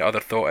families, and the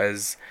other thought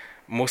is,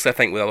 mostly I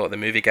think with a lot of the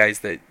movie guys,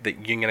 that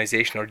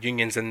unionization or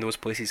unions in those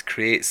places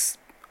creates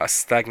a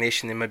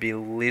stagnation in maybe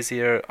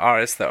lazier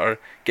artists that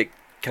get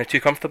kind of too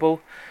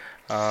comfortable.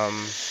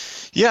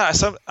 Yeah,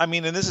 I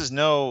mean, and this is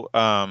no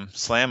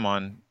slam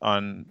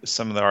on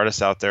some of the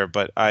artists out there,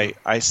 but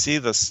I see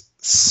this.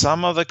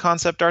 Some of the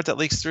concept art that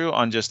leaks through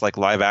on just like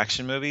live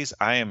action movies,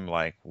 I am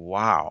like,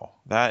 wow,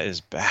 that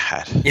is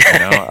bad.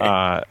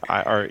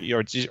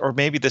 Or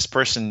maybe this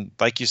person,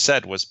 like you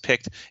said, was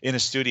picked in a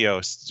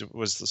studio,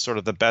 was sort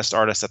of the best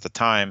artist at the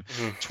time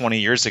 20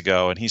 years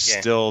ago, and he's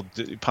still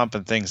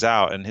pumping things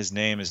out, and his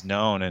name is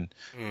known, and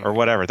or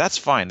whatever. That's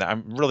fine.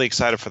 I'm really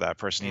excited for that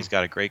person. He's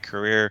got a great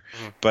career,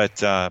 but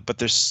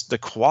there's the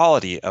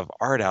quality of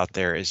art out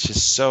there is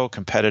just so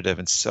competitive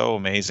and so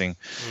amazing.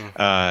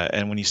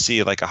 And when you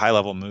see like a high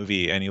level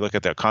movie and you look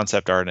at the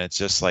concept art and it's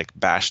just like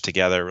bashed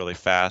together really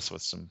fast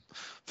with some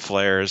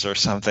flares or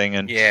something,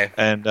 and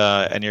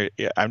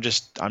I'm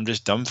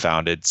just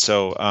dumbfounded.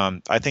 So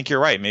I think you're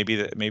right. Maybe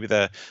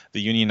the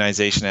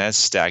unionization has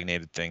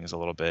stagnated things a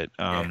little bit.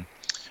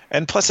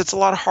 And plus, it's a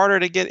lot harder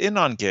to get in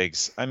on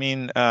gigs. I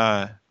mean,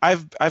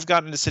 I've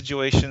gotten into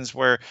situations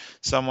where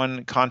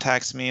someone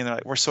contacts me and they're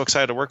like, "We're so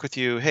excited to work with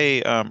you.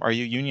 Hey, are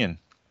you union?"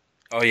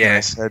 Oh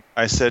yeah.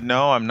 I said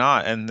no, I'm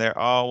not. And they're,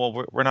 oh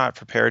well, we're not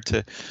prepared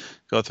to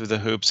go through the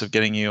hoops of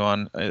getting you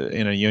on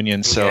in a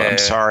union. So I'm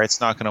sorry,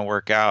 it's not going to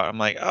work out. I'm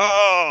like,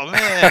 oh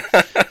man,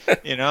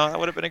 that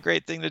would have been a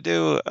great thing to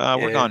do.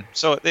 We're gone.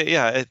 So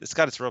it's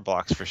got its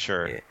roadblocks for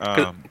sure.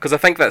 Because I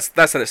think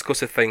that's an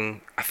exclusive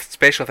thing,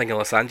 especially I think in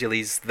Los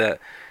Angeles,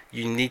 that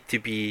you need to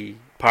be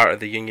part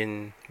of the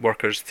union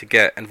workers to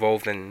get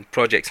involved in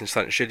projects in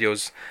certain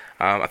studios.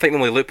 I think the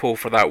only loophole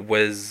for that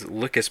was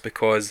Lucas,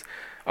 because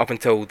up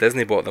until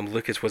Disney bought them,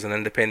 Lucas was an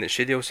independent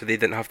studio, so they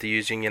didn't have to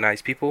use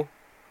unionized people.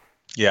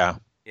 Yeah.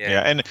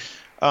 And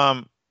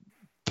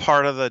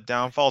part of the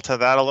downfall to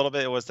that a little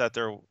bit was that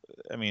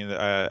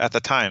at the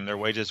time their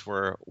wages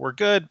were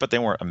good, but they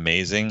weren't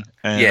amazing.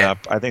 And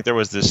I think there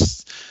was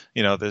this,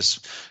 this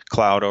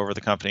cloud over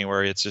the company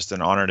where it's just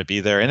an honor to be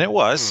there, and it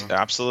was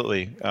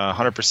absolutely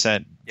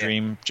 100%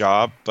 dream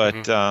job.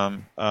 But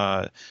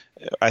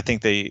I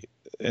think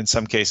in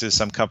some cases,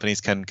 some companies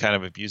can kind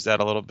of abuse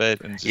that a little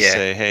bit and just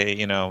say,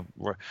 hey,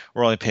 we're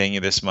only paying you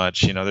this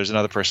much. There's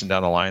another person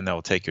down the line that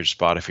will take your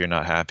spot if you're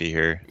not happy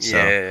here.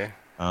 So,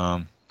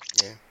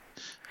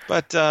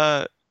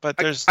 But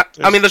there's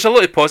I mean, there's a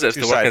lot of positives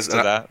to working as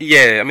that.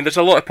 I mean, there's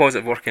a lot of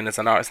positive working as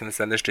an artist in this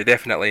industry.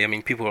 Definitely. I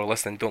mean, people who are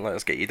listening, don't let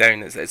us get you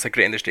down. It's a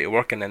great industry to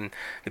work in, and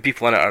the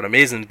people in it are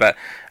amazing. But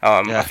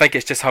I think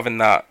it's just having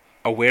that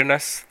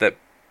awareness that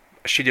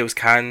studios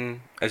can,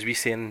 as we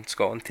say in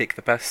Scotland, take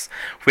the piss,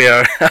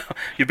 where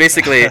you're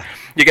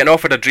getting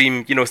offered a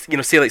dream,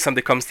 say like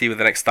somebody comes to you with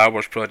the next Star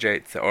Wars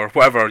project or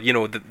whatever,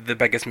 the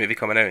biggest movie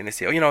coming out, and they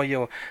say,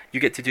 you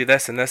get to do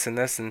this and this and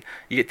this, and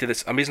you get to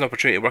this amazing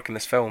opportunity to work in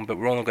this film, but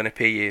we're only going to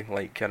pay you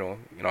like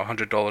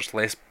 $100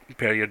 less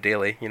per year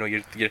daily.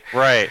 You're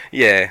right.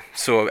 Yeah.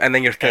 So and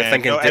then you're kind of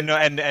thinking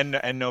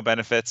and no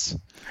benefits.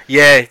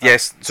 Yeah.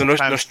 Yes. So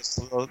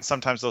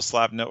sometimes they'll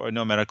slap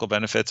no medical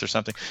benefits or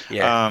something.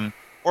 Yeah.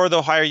 Or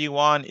they'll hire you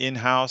on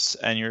in-house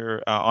and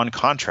you're on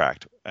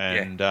contract.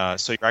 And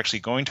so you're actually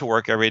going to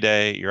work every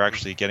day. You're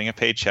actually getting a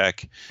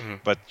paycheck,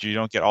 but you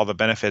don't get all the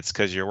benefits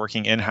because you're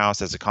working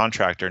in-house as a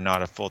contractor,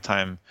 not a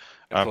full-time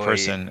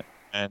person.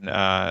 And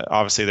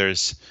obviously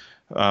there's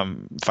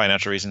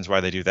financial reasons why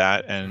they do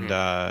that. And,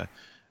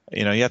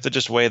 you have to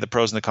just weigh the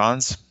pros and the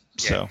cons.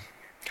 Yeah. So,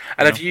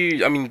 and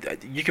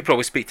you could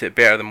probably speak to it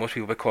better than most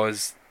people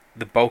because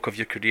the bulk of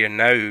your career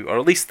now, or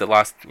at least the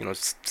last,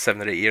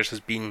 7 or 8 years has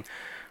been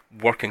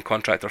working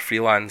contract or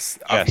freelance.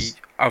 Yes.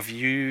 Have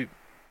you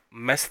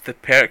missed the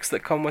perks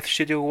that come with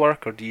studio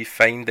work, or do you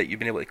find that you've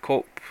been able to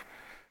cope?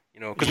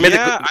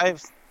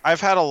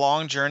 I've had a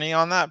long journey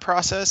on that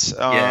process.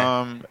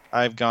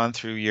 I've gone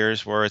through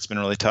years where it's been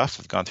really tough.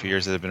 I've gone through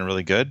years that have been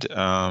really good.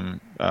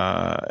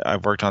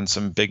 I've worked on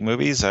some big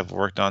movies. I've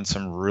worked on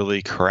some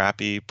really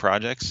crappy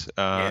projects.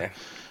 I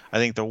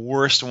think the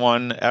worst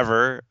one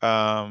ever,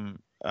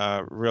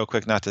 real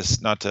quick, not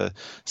to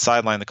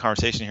sideline the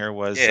conversation here,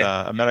 was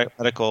a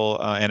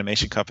medical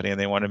animation company, and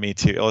they wanted me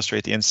to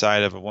illustrate the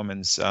inside of a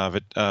woman's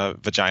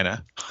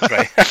vagina,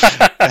 right?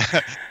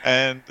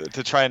 And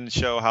to try and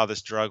show how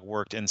this drug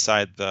worked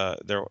inside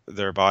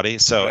their body.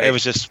 So It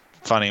was just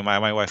funny.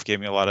 My wife gave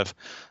me a lot of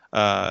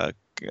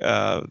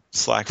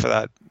slack for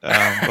that.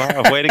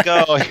 Wow, way to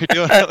go! You're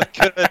doing really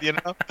good,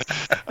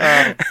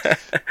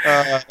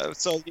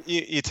 So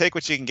you take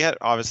what you can get,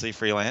 obviously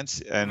freelance,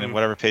 and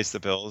whatever pays the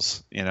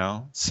bills,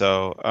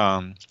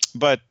 So,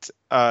 but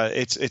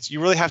it's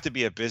you really have to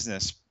be a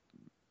business.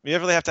 You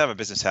really have to have a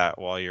business hat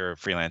while you're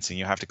freelancing.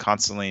 You have to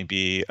constantly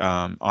be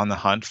on the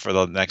hunt for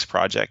the next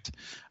project.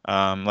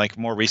 Like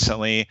more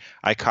recently,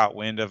 I caught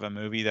wind of a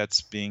movie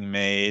that's being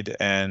made,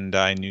 and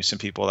I knew some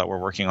people that were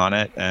working on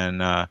it,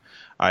 and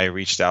I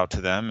reached out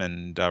to them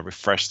and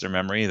refreshed their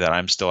memory that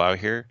I'm still out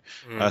here.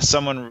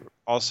 Someone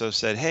also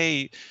said,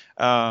 hey,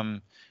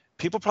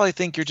 people probably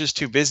think you're just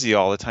too busy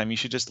all the time. You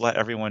should just let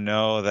everyone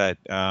know that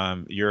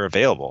you're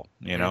available,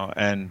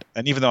 and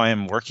even though I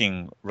am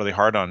working really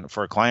hard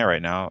for a client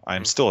right now,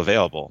 I'm still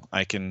available.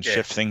 I can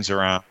shift things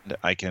around.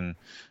 I can,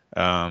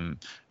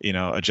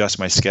 adjust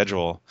my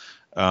schedule.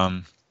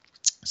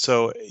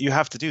 So you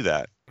have to do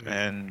that.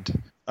 And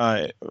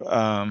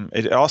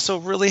it also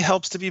really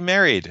helps to be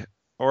married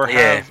or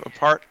have a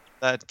partner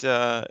that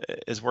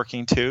is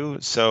working too.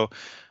 So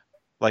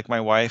like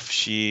my wife,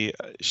 she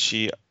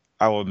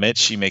I will admit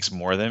she makes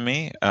more than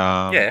me.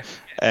 And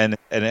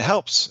it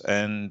helps.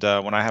 And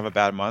when I have a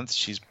bad month,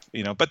 she's,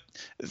 but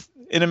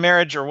in a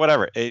marriage or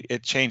whatever,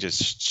 it changes.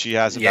 She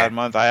has a bad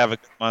month, I have a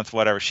good month,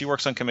 whatever. She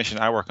works on commission,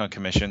 I work on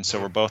commission, so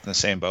we're both in the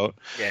same boat.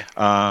 She's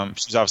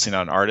obviously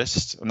not an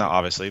artist, not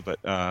obviously, but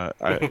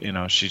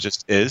she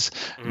just is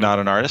not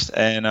an artist.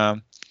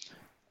 And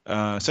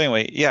so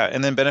anyway,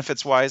 and then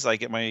benefits wise, I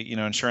get my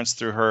insurance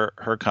through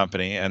her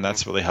company, and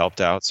that's really helped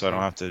out. So I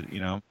don't have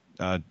to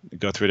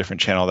go through a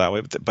different channel that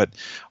way. But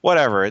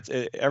whatever,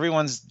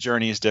 everyone's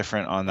journey is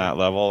different on that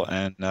level,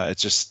 and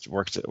it's just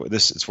worked.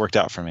 It's worked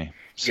out for me.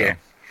 So. Yeah,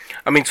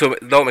 I mean, so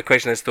the ultimate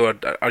question is, though,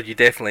 are you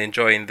definitely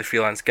enjoying the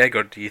freelance gig,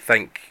 or do you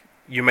think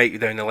you might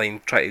down the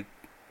line try to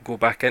go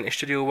back into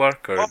studio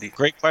work? Or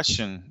great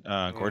question,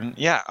 Gordon.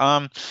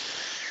 Yeah,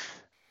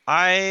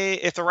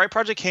 if the right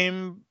project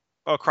came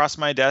across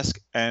my desk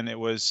and it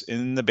was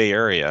in the Bay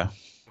Area,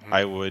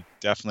 I would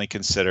definitely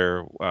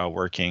consider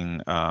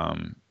working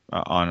on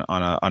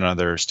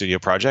another studio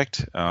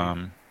project.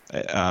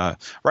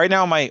 Right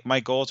now, my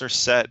goals are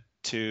set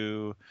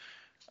to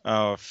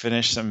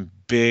finish some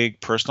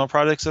big personal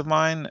projects of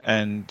mine,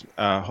 and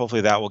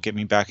hopefully that will get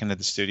me back into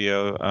the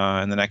studio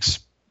in the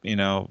next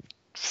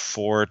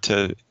 4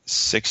 to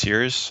 6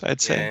 years,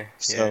 I'd say.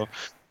 So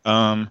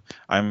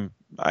I'm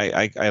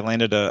I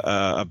landed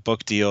a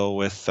book deal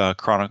with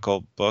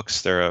Chronicle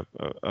Books. They're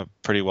a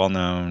pretty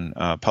well-known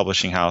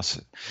publishing house,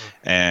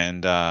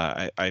 and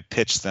I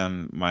pitched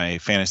them my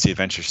fantasy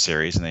adventure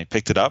series, and they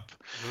picked it up.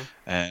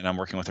 And I'm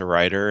working with a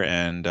writer,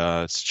 and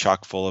it's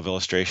chock full of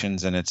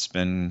illustrations, and it's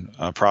been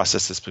a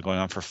process that's been going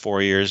on for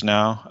 4 years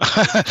now.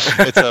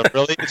 It's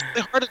really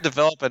hard to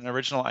develop an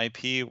original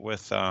IP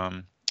with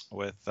a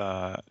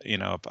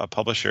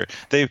publisher.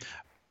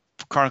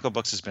 Chronicle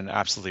Books has been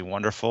absolutely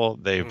wonderful.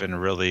 They've been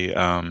really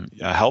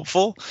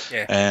helpful,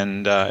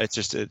 and it's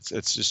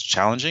just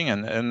challenging,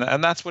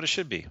 and that's what it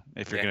should be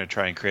if you're going to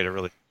try and create a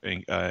really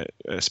a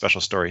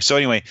special story. So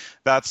anyway,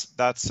 that's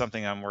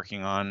something I'm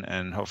working on,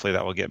 and hopefully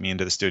that will get me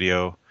into the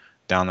studio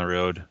down the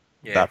road.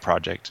 That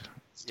project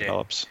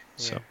develops.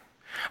 So.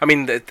 I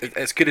mean,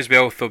 it's good as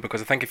well, though,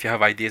 because I think if you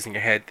have ideas in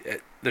your head,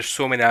 there's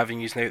so many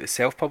avenues now to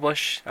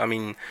self-publish. I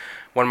mean,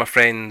 one of my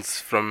friends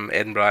from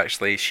Edinburgh,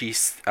 actually,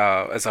 she's,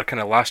 as our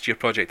kind of last year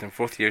project in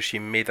fourth year, she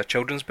made a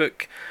children's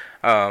book,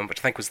 which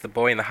I think was The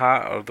Boy in the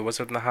Hat, or The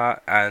Wizard in the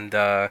Hat, and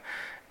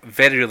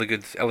very, really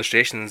good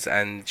illustrations,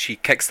 and she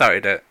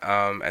kickstarted it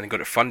and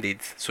got it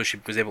funded, so she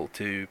was able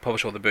to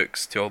publish all the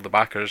books to all the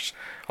backers,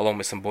 along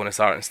with some bonus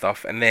art and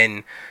stuff. And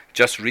then,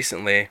 just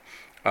recently,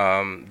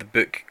 the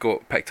book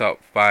got picked up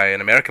by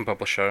an American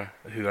publisher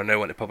who are now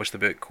wanting to publish the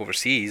book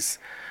overseas.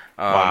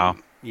 Wow.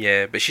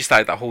 Yeah, but she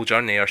started that whole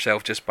journey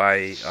herself just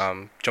by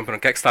jumping on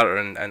Kickstarter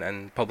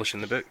and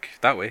publishing the book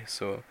that way.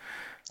 So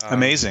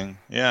amazing.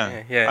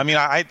 Yeah. I mean,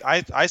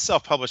 I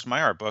self-published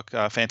my art book,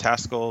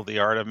 Fantastical: The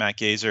Art of Matt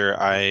Gazer.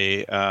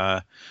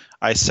 I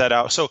set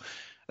out. So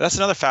that's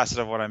another facet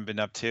of what I've been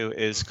up to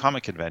is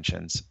comic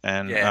conventions,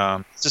 and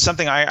it's just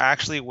something I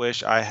actually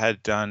wish I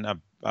had done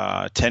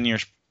 10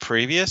 years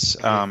previous.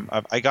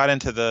 I got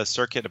into the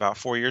circuit about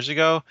 4 years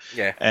ago,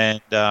 and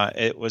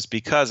it was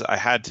because I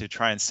had to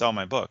try and sell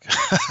my book.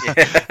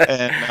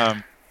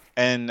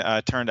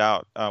 and turned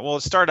out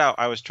it started out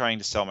I was trying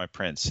to sell my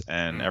prints,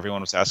 and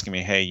everyone was asking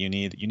me, hey, you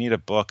need a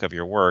book of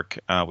your work,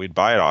 we'd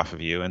buy it off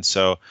of you. And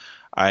so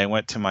I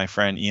went to my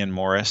friend Ian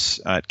Morris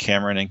at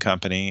Cameron and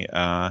Company,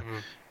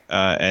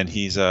 and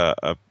he's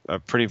a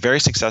very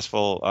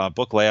successful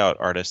book layout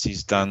artist.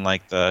 He's done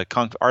like the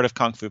Art of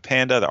Kung Fu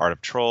Panda, the Art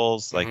of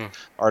Trolls, like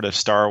Art of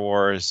Star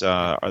Wars,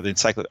 or the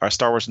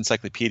Star Wars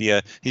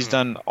Encyclopedia. He's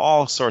done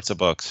all sorts of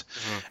books,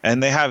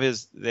 and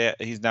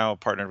he's now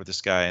partnered with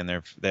this guy, and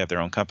they have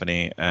their own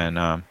company.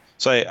 And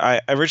so I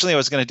originally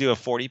was going to do a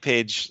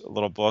 40-page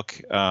little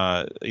book,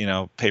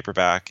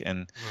 paperback,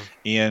 and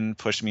Ian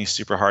pushed me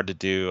super hard to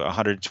do a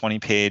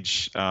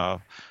 120-page.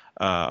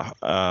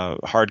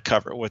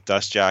 Hardcover with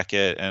dust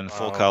jacket and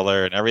full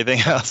color and everything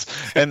else.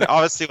 And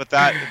obviously with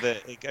that,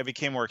 it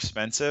became more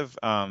expensive,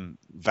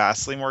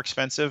 vastly more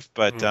expensive.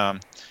 But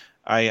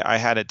I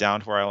had it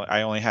down to where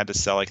I only had to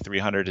sell like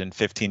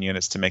 315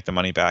 units to make the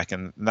money back,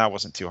 and that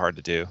wasn't too hard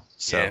to do.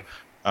 So,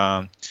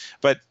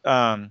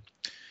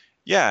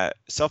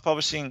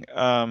 self-publishing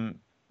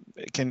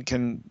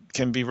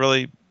can be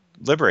really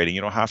liberating.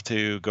 You don't have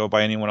to go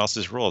by anyone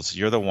else's rules.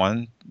 You're the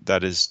one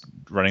that is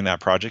running that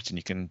project, and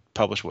you can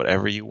publish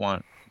whatever you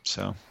want.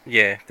 So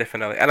yeah,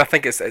 definitely. And I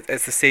think it's the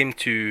same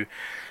to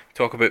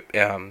talk about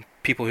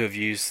people who have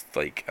used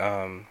like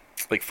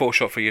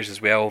Photoshop for years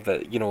as well.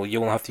 That you only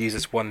have to use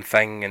this one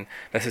thing, and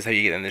this is how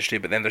you get in the industry.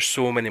 But then there's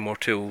so many more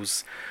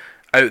tools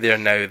out there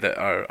now that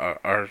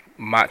are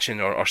matching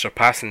or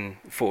surpassing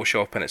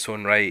Photoshop in its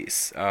own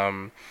rights.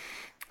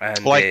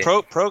 And like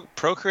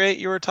Procreate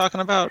you were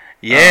talking about?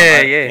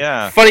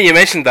 Yeah. Funny you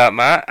mentioned that,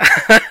 Matt.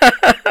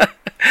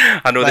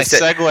 I know. Nice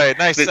segue,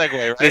 right?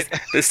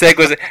 The segue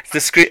was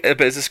discreet,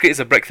 but as discreet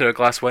as a brick through a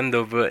glass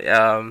window. But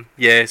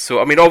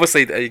so I mean,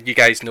 obviously, you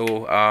guys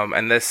know,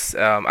 and this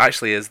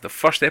actually is the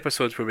first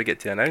episode where we get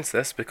to announce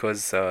this,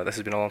 because this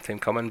has been a long time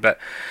coming. But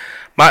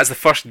Matt is the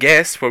first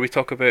guest where we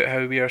talk about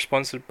how we are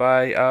sponsored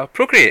by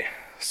Procreate.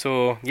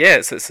 So yeah,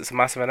 it's a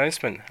massive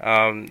announcement.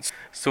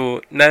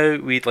 So now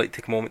we'd like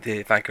to take a moment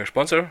to thank our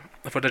sponsor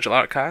for Digital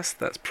Artcast.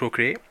 That's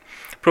Procreate.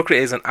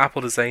 Procreate is an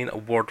Apple Design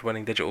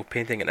award-winning digital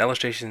painting and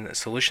illustration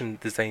solution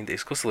designed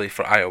exclusively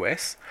for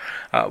iOS.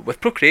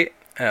 With Procreate,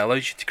 it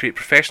allows you to create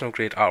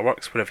professional-grade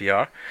artworks wherever you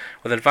are,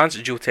 with an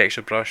advanced dual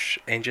texture brush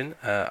engine,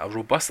 a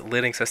robust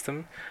layering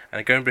system, and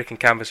a groundbreaking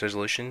canvas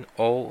resolution,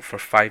 all for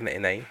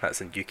 $5.99.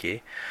 That's in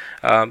UK.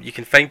 You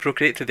can find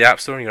Procreate through the App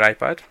Store on your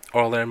iPad,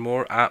 or learn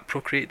more at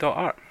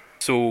procreate.art.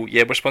 So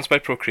yeah, we're sponsored by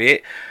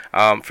Procreate.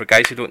 For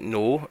guys who don't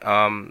know,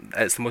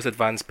 it's the most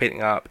advanced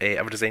painting app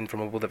ever designed for a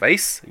mobile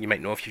device. You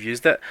might know if you've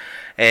used it.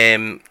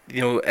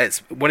 It's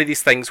one of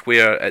these things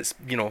where it's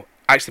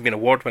actually been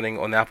award-winning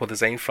on the Apple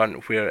design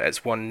front, where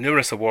it's won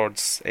numerous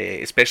awards,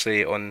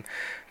 especially on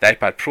the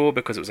iPad Pro,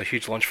 because it was a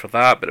huge launch for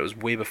that. But it was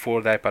way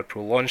before the iPad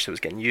Pro launched; it was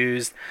getting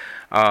used.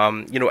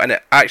 And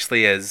it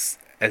actually is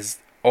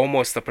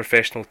almost a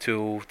professional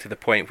tool, to the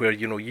point where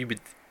you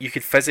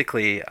could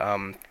physically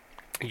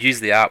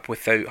use the app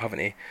without having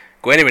to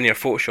go anywhere near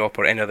Photoshop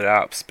or any other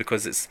apps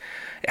because it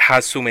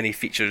has so many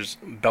features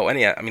built in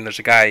it. I mean, there's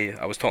a guy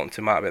I was talking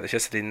to Matt about this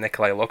yesterday,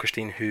 Nikolai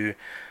Lockerstein, who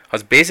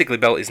has basically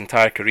built his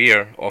entire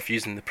career off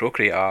using the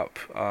Procreate app.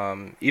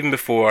 Even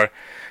before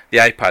the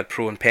iPad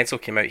Pro and Pencil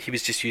came out, he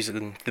was just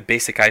using the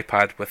basic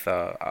iPad with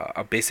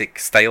a basic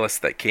stylus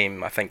that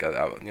came, I think, at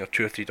 $2 or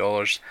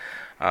 $3,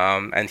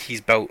 and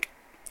he's built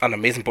an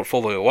amazing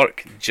portfolio of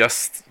work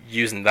just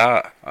using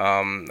that.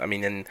 I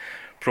mean, and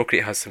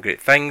Procreate has some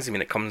great things. I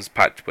mean, it comes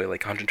packed with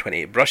like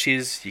 128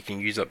 brushes. You can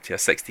use up to a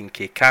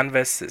 16K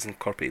canvas. It's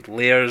incorporated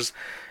layers.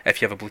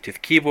 If you have a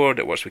Bluetooth keyboard,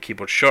 it works with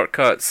keyboard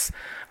shortcuts.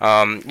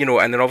 And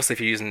then obviously if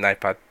you're using the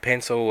iPad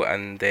Pencil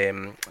and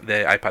the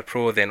iPad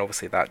Pro, then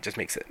obviously that just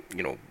makes it,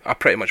 a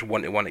pretty much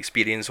one-to-one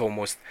experience,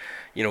 almost,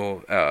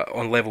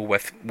 on level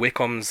with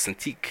Wacom's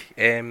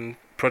Cintiq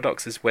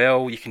products as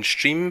well. You can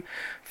stream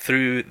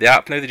through the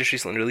app now. They just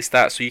recently released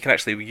that, so you can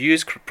actually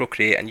use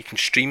Procreate and you can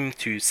stream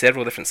to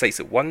several different sites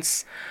at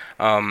once,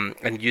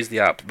 and use the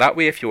app that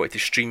way. If you want to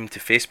stream to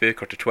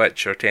Facebook or to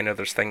Twitch or to any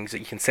other things, that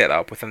you can set that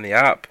up within the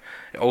app.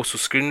 It also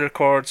screen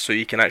records, so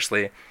you can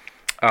actually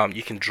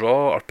you can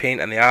draw or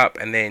paint in the app,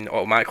 and then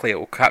automatically it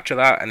will capture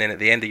that, and then at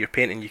the end of your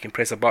painting you can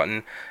press a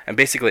button and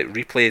basically it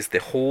replays the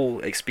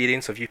whole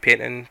experience of you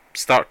painting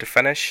start to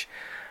finish.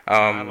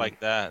 I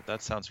like that.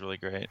 That sounds really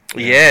great.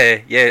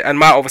 Yeah. And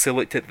Matt obviously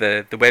looked at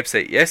the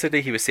website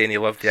yesterday. He was saying he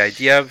loved the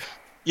idea.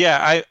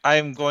 Yeah,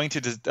 I'm going to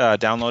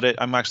download it.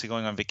 I'm actually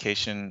going on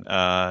vacation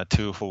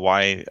to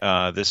Hawaii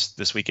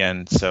this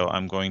weekend, so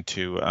I'm going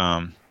to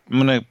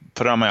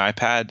put it on my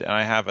iPad, and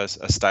I have a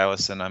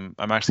stylus, and I'm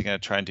actually going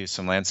to try and do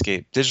some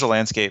digital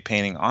landscape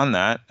painting on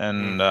that,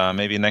 and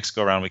maybe next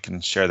go around we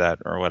can share that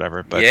or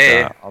whatever. But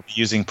I'll be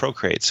using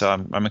Procreate, so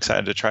I'm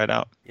excited to try it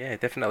out. Yeah,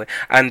 definitely.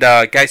 And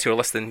guys who are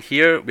listening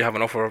here, we have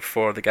an offer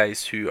for the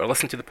guys who are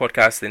listening to the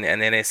podcast in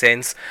any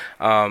sense.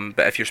 But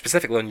if you're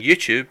specifically on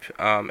YouTube,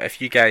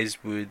 if you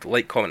guys would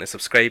like, comment, and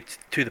subscribe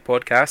to the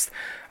podcast,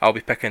 I'll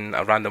be picking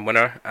a random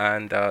winner,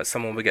 and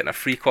someone will be getting a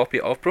free copy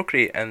of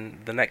Procreate in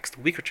the next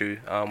week or two,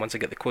 once I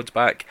get the codes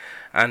back,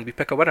 and we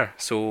pick a winner.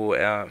 So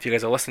if you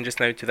guys are listening just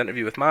now to the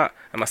interview with Matt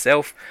and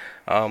myself,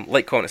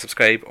 like, comment, and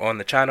subscribe on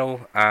the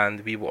channel,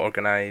 and we will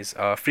organise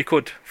a free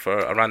code for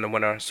a random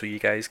winner so you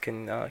guys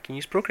can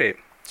use Procreate.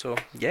 So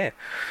yeah,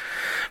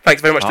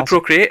 thanks very much to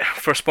Procreate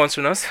for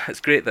sponsoring us.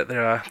 It's great that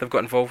they've got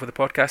involved with the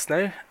podcast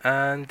now,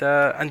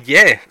 and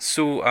yeah,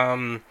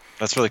 so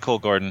that's really cool,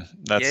 Gordon.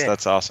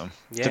 That's awesome.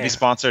 Yeah. To be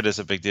sponsored is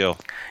a big deal.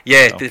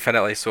 Yeah, so.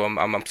 Definitely. So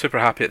I'm super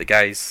happy at the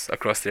guys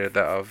across there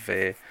that have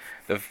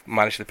they've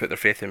managed to put their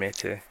faith in me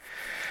to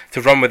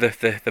run with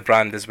the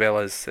brand as well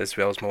as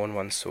my own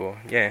one. So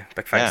yeah,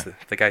 big thanks to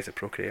the guys at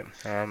Procreate,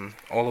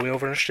 all the way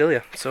over in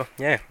Australia. So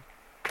yeah.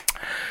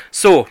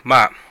 So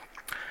Matt,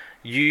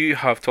 you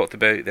have talked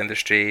about the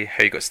industry,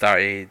 how you got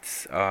started,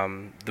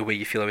 the way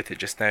you feel about it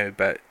just now,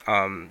 but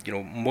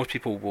most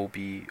people will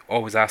be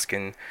always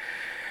asking,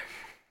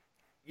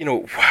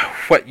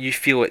 what you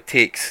feel it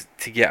takes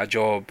to get a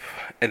job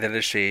in the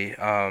industry.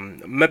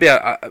 Maybe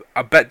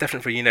a bit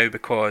different for you now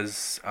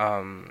because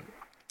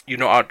you're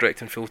not art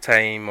directing full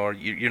time, or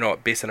you're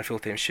not based in a full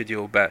time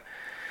studio. But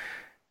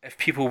if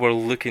people were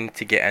looking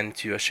to get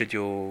into a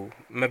studio,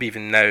 maybe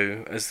even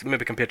now, as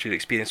maybe compared to your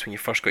experience when you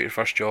first got your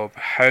first job,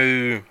 how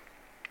do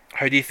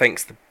you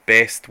think's the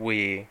best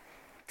way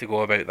to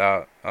go about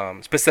that,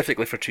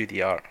 specifically for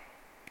 2D art?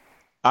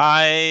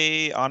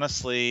 I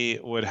honestly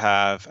would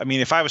have. I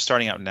mean, if I was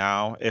starting out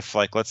now, if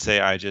let's say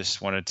I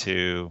just wanted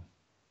to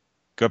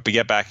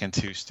get back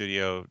into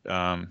studio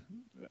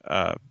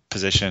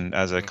position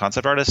as a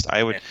concept artist,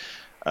 I would.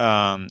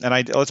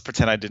 Let's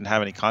pretend I didn't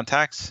have any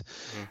contacts.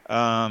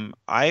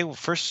 I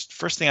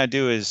first thing I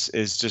do is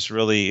just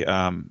really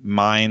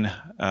mine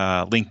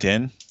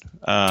LinkedIn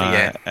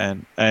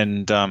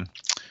and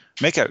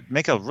make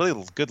a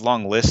really good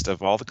long list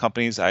of all the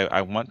companies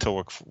I want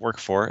to work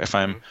for. If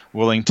I'm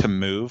willing to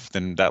move,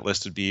 then that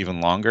list would be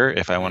even longer.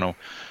 If I want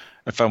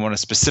to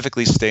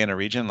specifically stay in a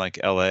region like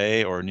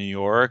LA or New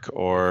York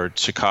or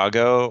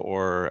Chicago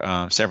or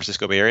San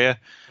Francisco Bay Area,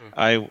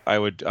 I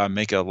would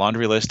make a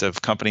laundry list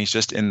of companies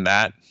just in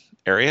that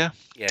area.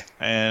 Yeah.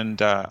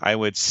 And I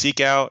would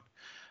seek out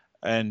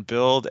and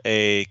build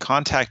a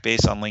contact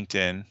base on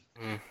LinkedIn.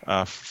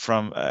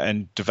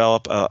 And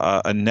develop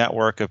a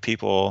network of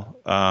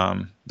people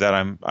that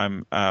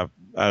I'm at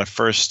a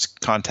first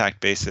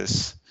contact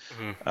basis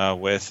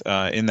with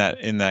in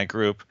that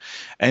group,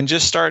 and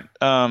just start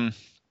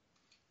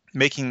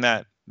making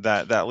that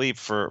leap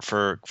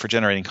for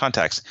generating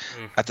contacts.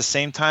 At the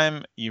same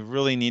time, you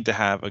really need to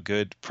have a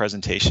good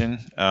presentation.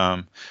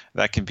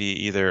 That can be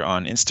either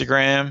on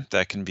Instagram.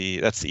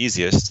 That's the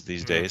easiest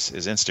these days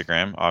is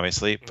Instagram,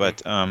 obviously.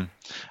 But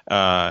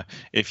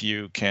if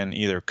you can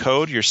either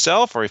code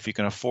yourself or if you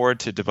can afford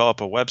to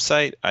develop a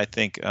website, I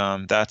think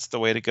that's the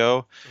way to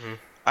go.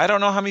 I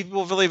don't know how many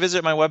people really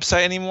visit my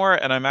website anymore,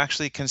 and I'm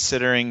actually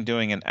considering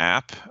doing an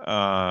app.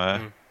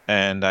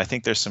 And I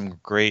think there's some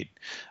great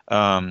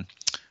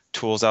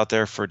tools out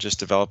there for just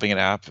developing an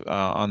app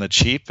on the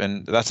cheap,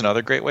 and that's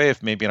another great way.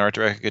 If maybe an art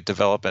director could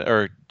develop it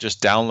or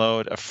just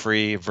download a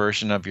free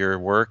version of your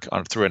work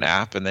through an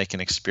app, and they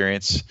can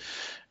experience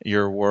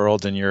your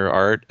world and your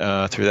art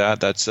through that.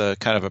 That's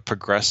kind of a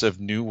progressive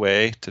new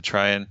way to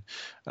try and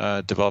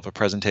develop a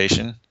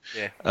presentation.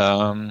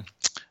 And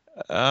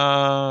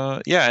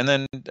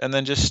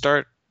then just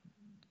start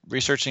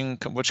researching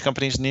which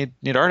companies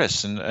need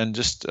artists, and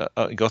just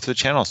go through the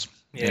channels.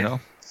 Yeah.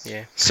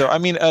 So I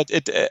mean,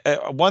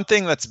 one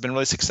thing that's been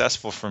really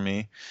successful for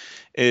me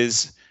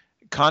is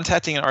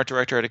contacting an art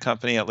director at a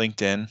company at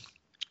LinkedIn,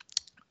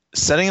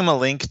 sending them a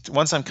link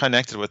once I'm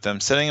connected with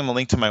them, sending them a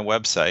link to my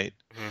website,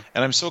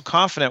 and I'm so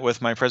confident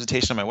with my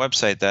presentation on my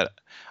website that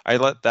I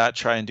let that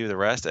try and do the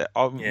rest.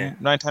 9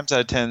 times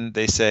out of 10,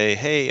 they say,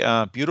 "Hey,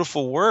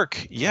 beautiful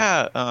work.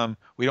 Yeah,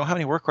 we don't have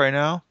any work right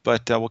now,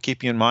 but we'll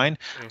keep you in mind."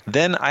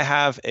 Then I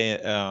have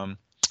an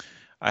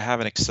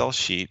Excel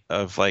sheet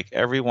of like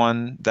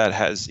everyone that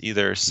has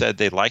either said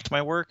they liked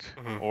my work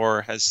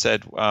or has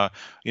said,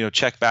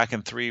 check back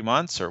in 3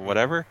 months or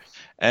whatever.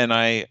 And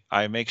I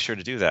make sure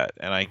to do that.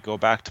 And I go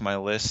back to my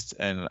list,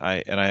 and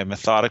I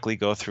methodically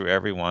go through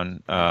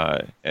everyone,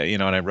 and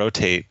I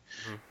rotate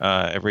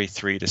every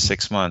 3 to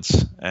 6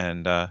 months.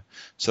 And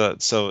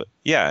so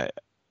yeah,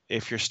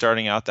 if you're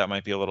starting out, that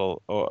might be a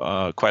little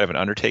quite of an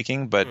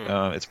undertaking, but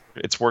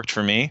it's worked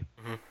for me,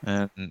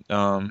 and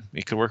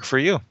it could work for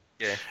you.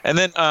 Yeah. And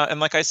then, and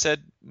like I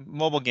said,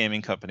 mobile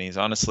gaming companies.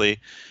 Honestly,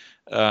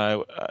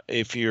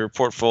 if your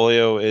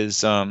portfolio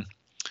is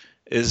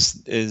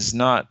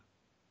not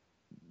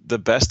the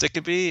best it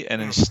could be,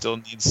 and it still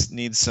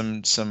needs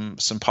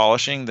some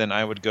polishing, then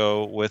I would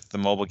go with the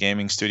mobile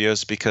gaming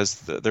studios, because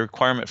the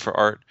requirement for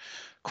art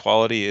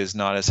quality is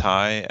not as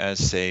high as,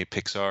 say,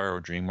 Pixar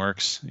or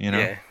DreamWorks.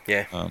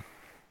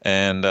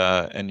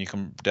 And you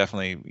can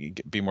definitely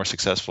be more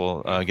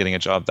successful getting a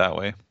job that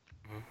way.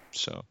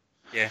 So.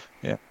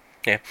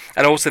 Yeah.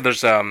 And also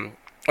there's on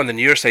the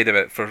newer side of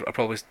it, for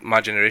probably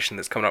my generation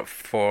that's coming up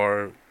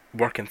for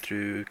working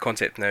through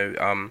concept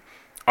now,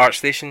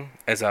 ArtStation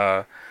is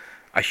a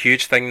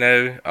huge thing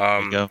now.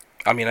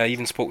 I mean, I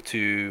even spoke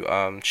to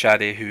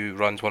Shadi, who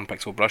runs One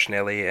Pixel Brush in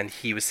LA, and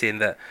he was saying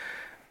that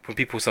when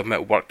people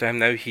submit work to him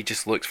now, he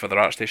just looks for their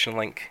ArtStation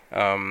link,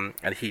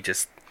 and he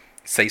just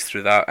size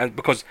through that. And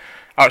because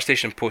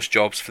ArtStation posts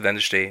jobs for the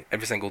industry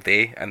every single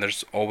day, and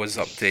there's always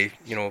up to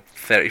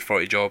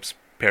 30-40 jobs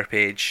per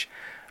page.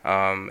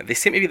 They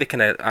seem to be the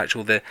kind of I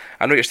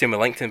know you're saying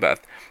with LinkedIn, but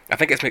I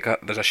think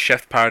there's a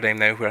shift paradigm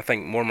now where I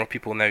think more and more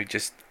people now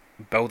just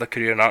build a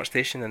career in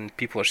ArtStation, and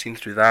people are seen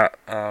through that.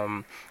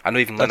 I know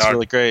even that's Leonard.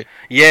 Really great.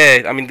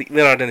 Yeah, I mean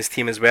Leonard and his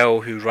team as well,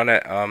 who run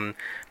it.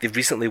 They've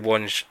recently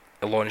launched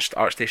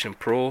ArtStation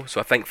Pro. So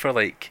I think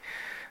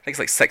it's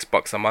like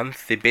 $6 a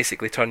month. They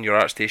basically turn your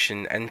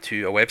ArtStation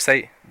into a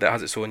website that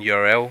has its own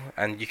URL,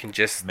 and you can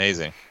just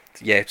amazing.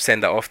 Yeah,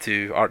 send that off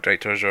to art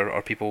directors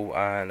or people,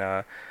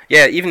 and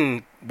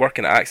even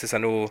working at Axis, I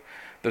know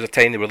there was a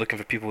time they were looking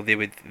for people. They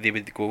would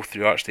go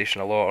through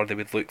ArtStation a lot, or they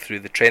would look through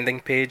the trending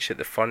page at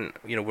the front,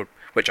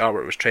 which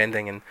artwork was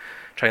trending, and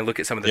try and look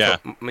at some of the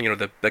top,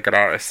 the bigger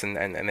artists, and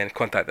then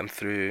contact them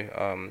through.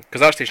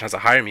 Because ArtStation has a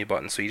hire me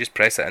button, so you just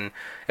press it and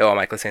it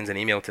automatically sends an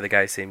email to the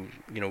guy saying,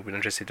 we're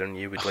interested in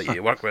you, we'd like you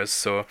to work with us.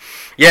 So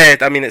yeah,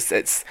 I mean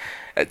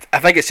I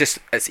think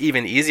it's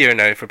even easier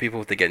now for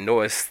people to get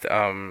noticed.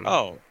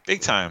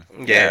 Big time.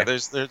 Yeah.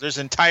 There's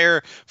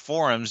entire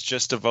forums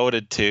just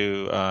devoted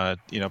to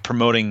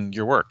promoting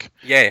your work.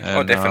 Yeah.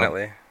 And,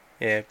 definitely.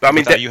 Yeah. But I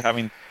mean, without you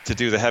having to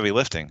do the heavy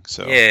lifting.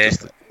 So yeah,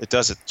 it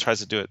tries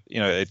to do it.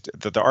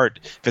 The art,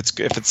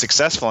 if it's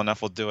successful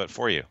enough, will do it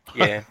for you.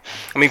 Yeah.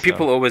 I mean,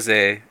 people always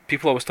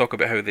talk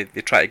about how they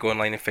try to go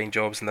online and find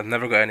jobs, and they've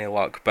never got any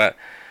luck. But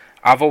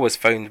I've always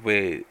found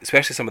with,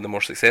 especially some of the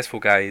more successful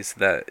guys,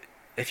 that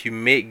if you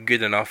make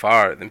good enough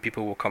art, then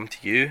people will come to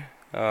you.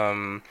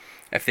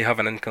 If they have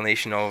an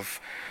inclination of,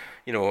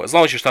 as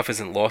long as your stuff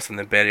isn't lost in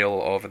the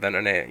burial of the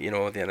internet,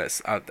 then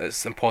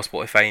it's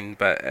impossible to find.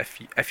 But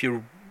if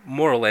you're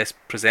more or less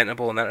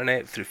presentable on the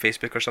internet through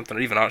Facebook or something,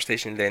 or even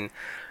ArtStation, then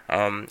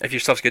if your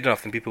stuff's good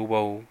enough, then people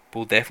will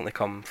definitely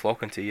come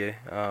flocking to you.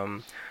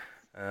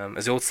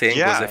 As the old saying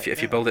goes,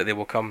 if you build it, they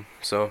will come.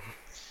 So,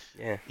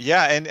 yeah.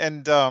 Yeah,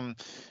 and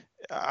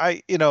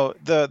I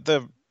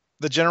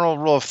the general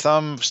rule of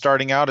thumb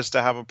starting out is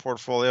to have a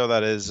portfolio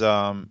that is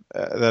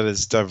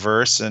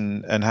diverse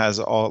and has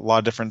a lot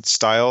of different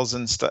styles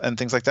and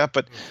things like that.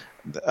 But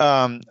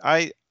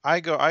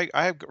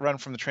I run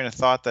from the train of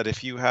thought that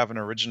if you have an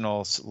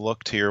original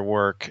look to your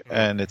work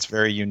and it's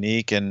very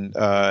unique and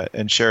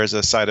shares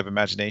a side of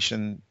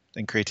imagination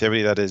and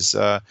creativity that is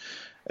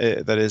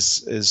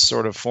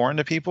sort of foreign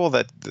to people,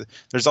 that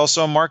there's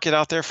also a market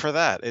out there for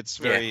that. It's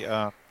very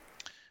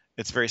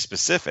it's very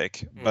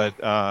specific, but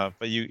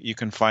you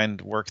can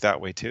find work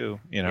that way too,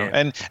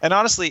 And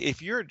honestly,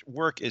 if your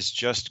work is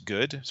just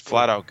good,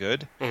 flat out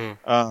good,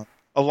 a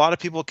lot of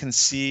people can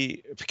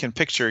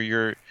picture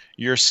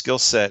your skill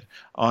set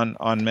on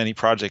many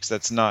projects.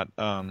 That's not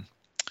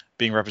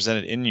being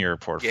represented in your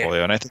portfolio.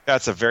 Yeah. And I think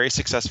that's a very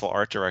successful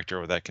art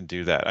director that can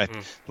do that.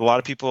 Mm. A lot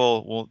of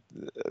people will,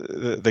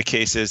 the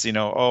case is,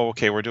 oh,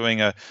 okay, we're doing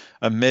a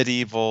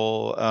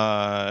medieval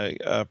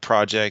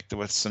project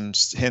with some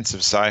hints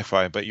of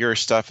sci-fi, but your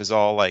stuff is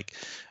all like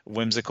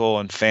whimsical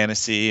and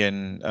fantasy,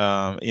 and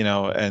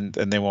and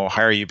they won't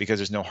hire you because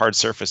there's no hard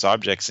surface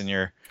objects in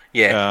your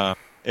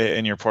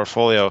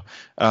portfolio.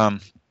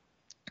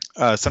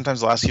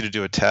 Sometimes they'll ask you to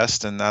do a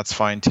test, and that's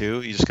fine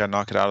too. You just got to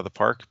knock it out of the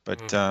park.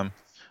 But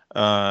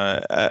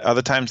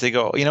other times they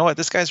go, you know what,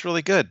 this guy's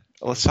really good.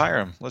 Let's hire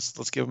him.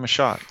 Let's give him a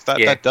shot.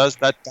 That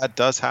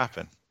does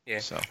happen. Yeah.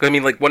 So. I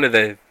mean, like one of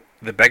the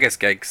biggest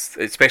gigs,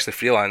 especially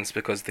freelance,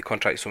 because they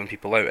contract so many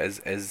people out,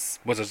 is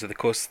Wizards of the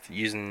Coast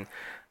using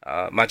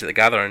Magic the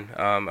Gathering.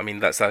 I mean,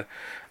 that's a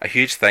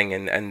huge thing,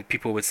 and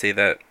people would say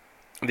that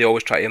they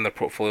always try to aim their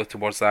portfolio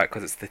towards that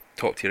because it's the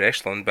top tier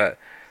echelon, but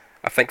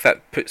I think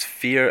that puts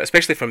fear,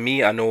 especially for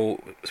me. I know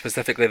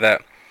specifically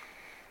that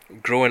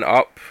growing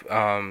up,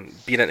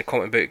 being into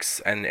comic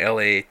books and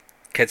early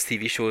kids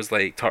TV shows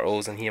like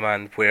Turtles and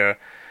He-Man, where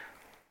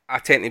I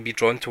tend to be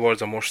drawn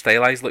towards a more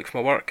stylized look for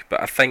my work.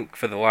 But I think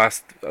it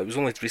was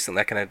only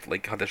recently I kind of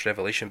like had this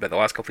revelation, but the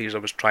last couple of years I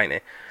was trying to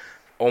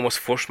almost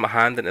force my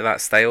hand into that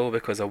style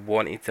because I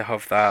wanted to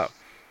have that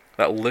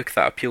look,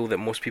 that appeal that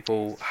most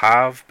people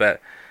have,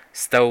 but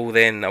still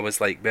then I was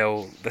like,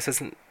 well, this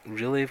isn't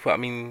really what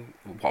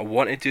I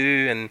want to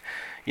do, and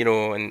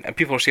and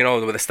people are saying,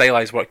 oh, with the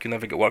stylized work you'll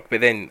never get work,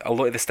 but then a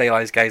lot of the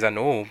stylized guys I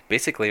know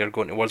basically are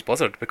going towards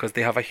Blizzard because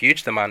they have a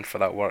huge demand for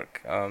that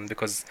work,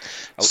 because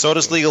so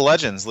does League of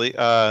Legends.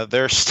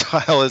 Their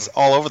style is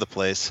all over the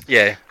place.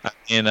 Yeah.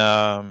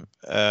 From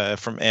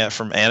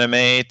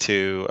anime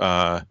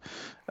to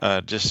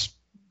just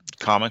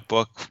comic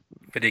book,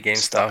 video game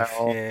style,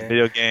 stuff. Yeah.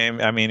 Video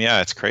game. I mean,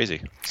 yeah, it's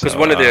crazy. Because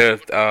one of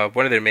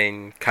their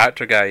main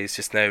character guys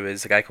just now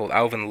is a guy called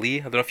Alvin Lee.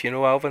 I don't know if you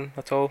know Alvin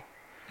at all.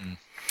 Mm.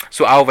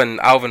 So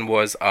Alvin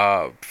was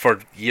for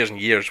years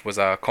and years was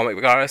a comic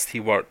book artist. He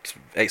worked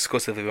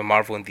exclusively with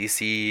Marvel and DC.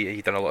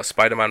 He done a lot of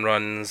Spider-Man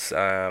runs,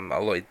 a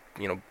lot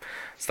of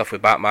stuff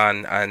with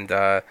Batman, and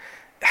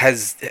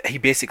he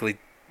basically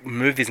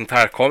moved his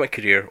entire comic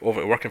career over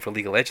to working for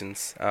League of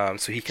Legends.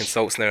 So he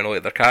consults now on all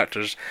of their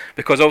characters,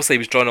 because obviously he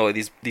was drawing all of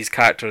these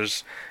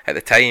characters at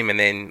the time, and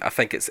then I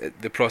think it's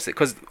the process,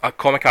 because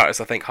comic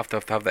artists I think have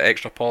to have the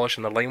extra polish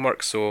in their line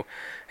work, so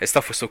his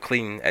stuff was so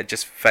clean it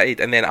just fitted.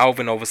 And then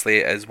Alvin obviously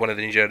is one of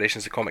the new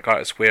generations of comic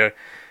artists where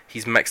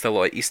he's mixed a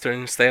lot of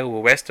Eastern style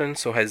with Western,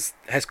 so his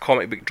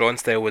comic book drawing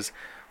style was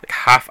like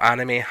half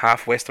anime,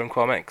 half Western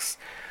comics.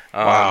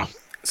 Wow.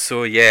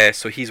 So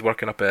he's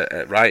working up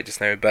at Riot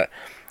just now, but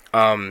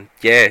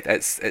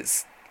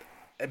it's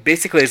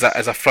basically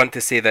as a front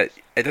to say that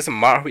it doesn't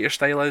matter what your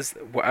style is,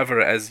 whatever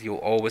it is, you'll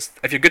always,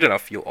 if you're good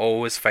enough, you'll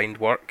always find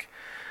work.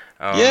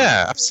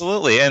 Yeah,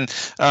 absolutely. And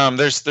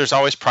there's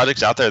always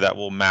projects out there that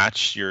will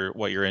match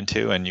what you're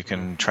into, and you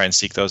can try and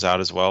seek those out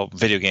as well.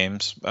 Video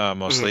games,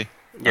 mostly.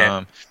 Mm-hmm.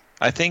 Yeah.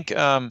 I think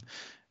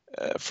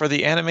for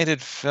the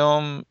animated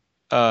film,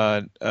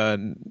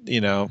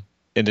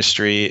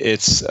 industry,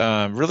 it's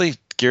really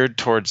geared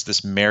towards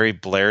this Mary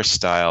Blair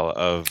style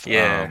of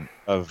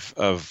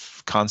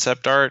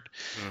concept art.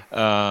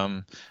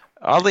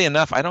 Oddly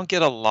enough, I don't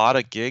get a lot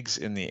of gigs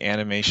in the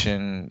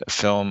animation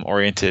film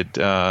oriented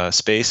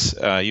space.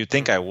 You'd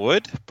think I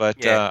would, but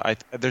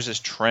there's this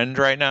trend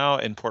right now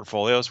in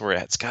portfolios where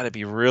it's got to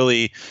be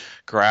really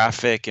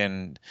graphic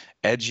and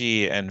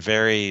edgy and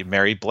very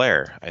Mary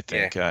Blair, I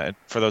think.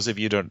 For those of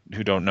you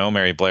who don't know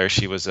Mary Blair,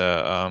 she was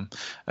an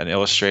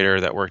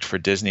illustrator that worked for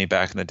Disney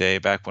back in the day,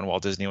 back when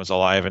Walt Disney was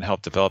alive, and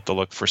helped develop the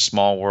look for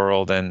Small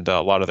World and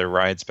a lot of their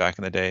rides back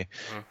in the day.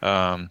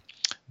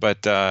 But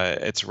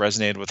it's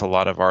resonated with a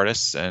lot of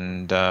artists,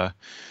 and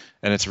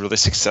it's really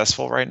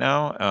successful right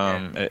now.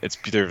 It's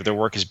their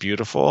work is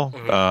beautiful.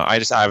 I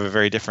have a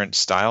very different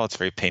style. It's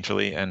very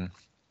painterly and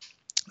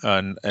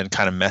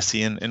kind of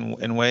messy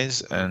in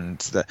ways,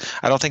 and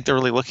I don't think they're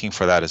really looking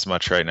for that as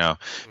much right now.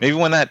 Maybe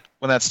when that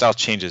style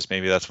changes,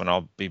 maybe that's when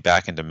I'll be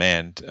back in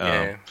demand.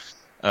 I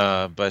do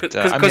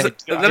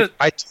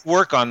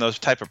work on those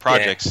type of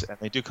projects, and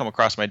they do come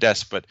across my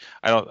desk, but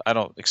I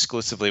don't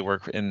exclusively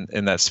work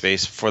in that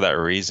space for that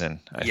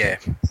reason. I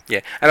think.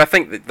 And I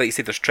think that, like you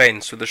said, there's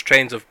trends. So there's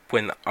trends of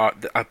when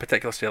a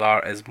particular style of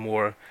art is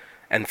more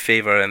in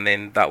favor, and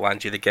then that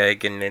lands you the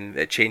gig, and then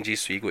it changes,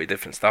 so you go to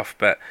different stuff.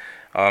 But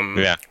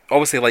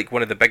obviously, like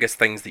one of the biggest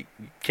things that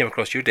came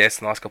across your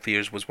desk in the last couple of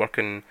years was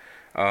working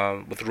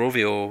with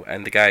Rovio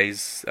and the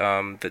guys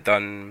that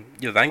done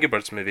the Angry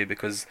Birds movie,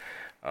 because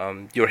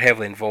you're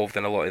heavily involved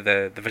in a lot of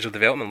the visual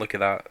development look at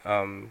that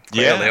quite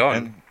early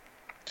on.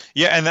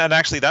 And then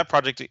actually that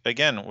project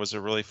again was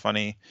a really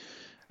funny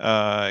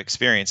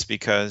experience,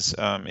 because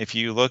if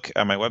you look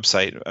at my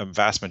website, a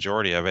vast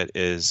majority of it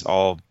is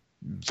all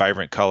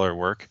vibrant color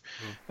work,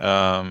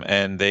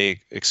 and they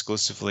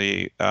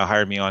exclusively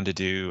hired me on to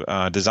do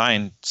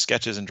design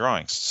sketches and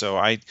drawings. So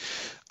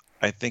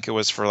I think it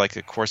was for like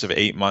a course of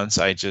 8 months.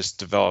 I just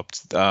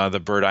developed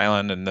the Bird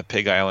Island and the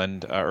Pig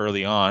Island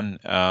early on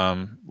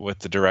with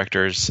the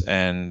directors,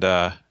 and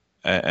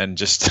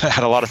just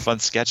had a lot of fun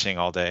sketching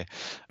all day.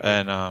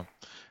 And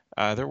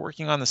they're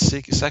working on the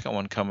second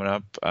one coming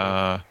up.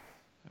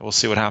 We'll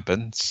see what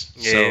happens.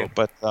 Yeah.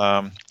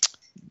 So,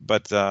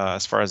 but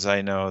as far as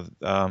I know,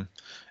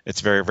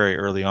 it's very, very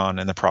early on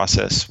in the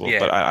process. Well, Yeah.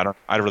 But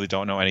I really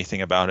don't know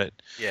anything about it.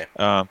 Yeah.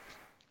 But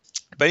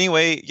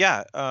anyway,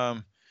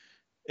 yeah.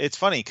 It's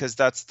funny because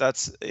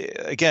that's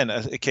again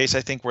a case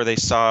I think where they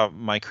saw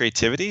my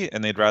creativity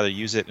and they'd rather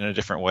use it in a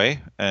different way.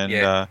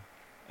 And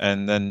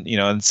then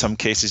in some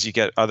cases you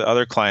get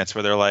other clients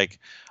where they're like,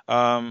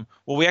 well,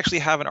 we actually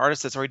have an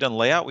artist that's already done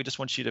layout. We just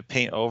want you to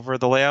paint over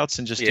the layouts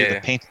and just do the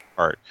paint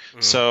part.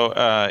 So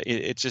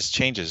it just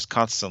changes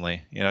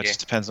constantly. It just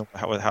depends on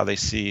how they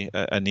see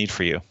a need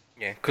for you.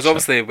 Yeah, because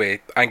obviously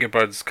with Angry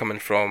Birds coming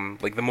from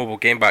like the mobile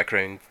game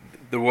background,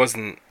 there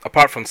wasn't,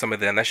 apart from some of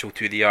the initial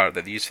 2D art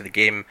that they used for the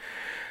game,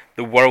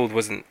 the world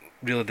wasn't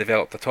really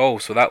developed at all.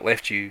 So that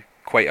left you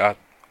quite a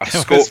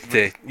scope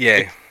to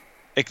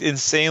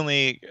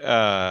insanely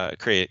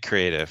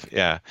creative.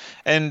 Yeah,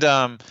 and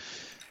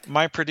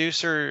my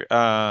producer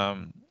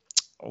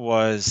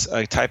was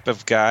a type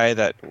of guy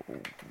that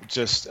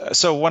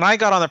so when I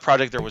got on the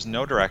project, there was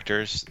no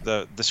directors.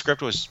 The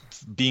script was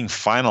being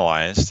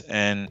finalized,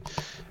 and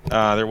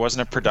there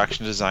wasn't a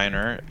production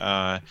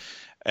designer.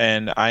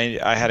 And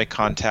I had a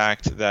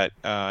contact that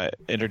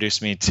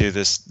introduced me to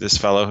this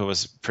fellow who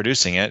was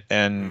producing it,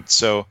 and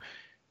so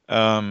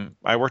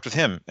I worked with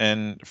him.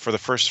 And for the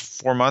first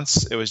 4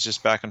 months, it was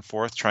just back and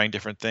forth, trying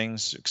different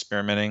things,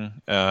 experimenting.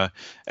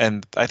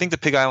 And I think the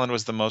Pig Island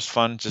was the most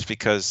fun, just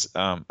because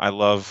I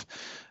love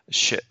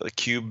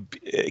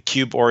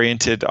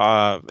cube-oriented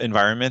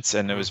environments,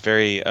 and it was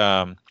very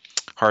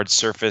hard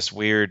surface,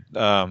 weird,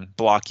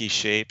 blocky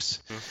shapes.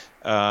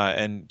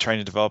 And trying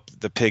to develop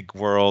the pig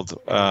world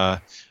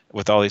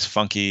with all these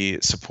funky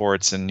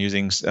supports and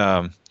using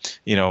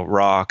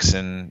rocks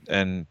and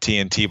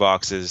TNT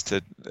boxes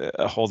to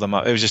hold them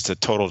up. It was just a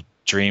total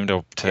dream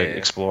to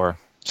explore.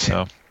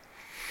 So,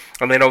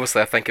 and then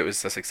obviously I think it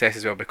was a success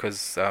as well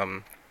because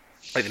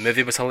like the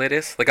movie was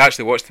hilarious. Like I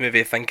actually watched the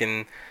movie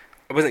thinking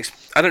I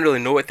didn't really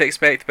know what to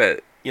expect,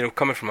 but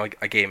coming from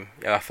a game,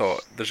 I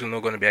thought there's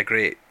not going to be a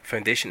great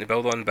foundation to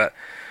build on. But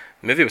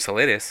the movie was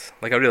hilarious.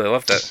 Like I really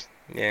loved it.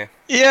 Yeah.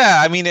 Yeah,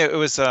 I mean it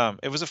was a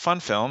fun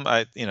film.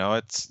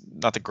 It's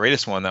not the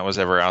greatest one that was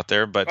ever out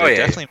there, but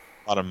definitely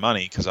a lot of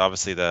money because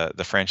obviously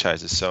the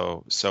franchise is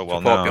so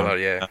well known. Popular,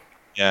 yeah.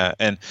 Yeah,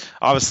 and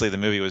obviously the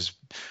movie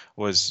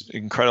was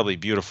incredibly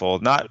beautiful.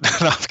 Not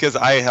because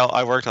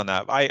I worked on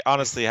that. I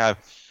honestly have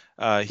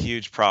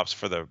huge props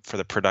for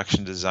the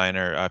production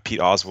designer Pete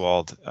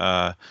Oswald.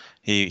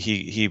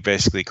 He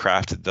basically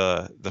crafted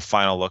the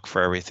final look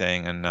for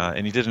everything,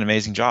 and he did an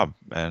amazing job.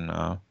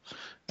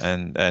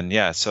 And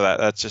yeah, so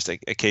that's just a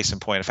case in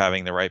point of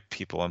having the right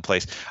people in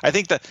place. I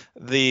think that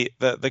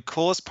the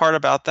coolest part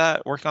about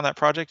that, working on that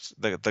project,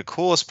 the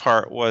coolest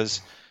part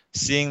was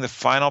seeing the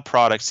final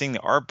product, seeing the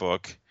art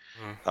book.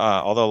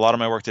 Although a lot of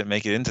my work didn't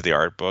make it into the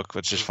art book,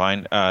 which is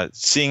fine.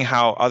 Seeing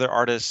how other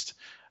artists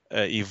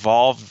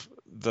evolve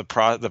the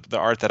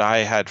art that I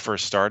had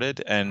first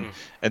started, and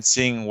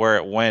seeing where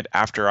it went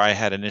after I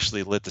had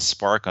initially lit the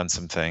spark on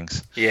some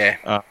things.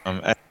 Yeah.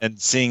 And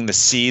seeing the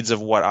seeds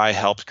of what I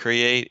helped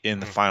create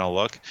in the final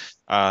look,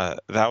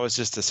 that was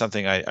just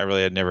something I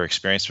really had never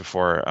experienced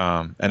before,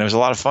 and it was a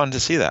lot of fun to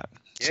see that.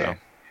 Yeah. So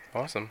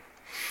awesome.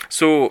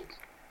 So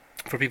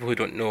for people who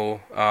don't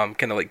know,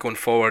 kind of like going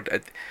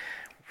forward,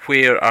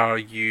 where are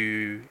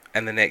you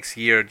in the next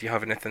year? Do you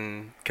have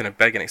anything kind of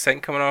big and exciting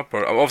coming up?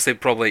 Or obviously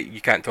probably you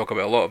can't talk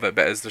about a lot of it,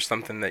 but is there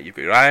something that you've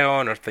got your eye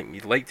on or think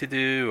you'd like to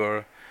do?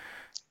 Or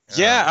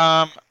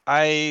yeah,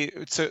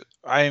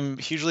 I'm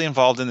hugely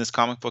involved in this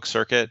comic book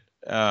circuit.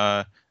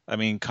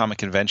 Comic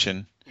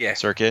convention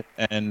circuit,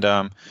 and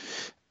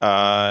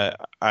I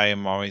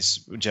am always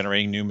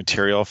generating new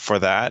material for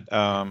that.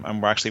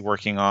 I'm actually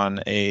working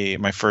on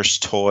my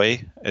first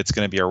toy. It's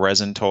going to be a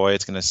resin toy.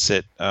 It's going to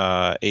sit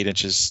 8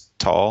 inches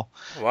tall.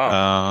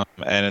 Wow.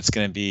 And it's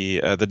going to be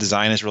the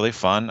design is really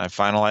fun. I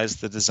finalized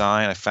the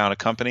design. I found a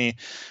company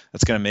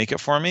that's going to make it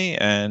for me,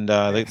 and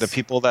nice. the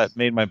people that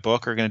made my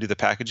book are going to do the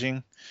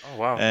packaging. Oh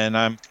wow. And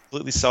I'm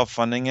completely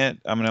self-funding it.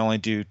 I'm going to only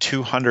do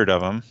 200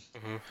 of them.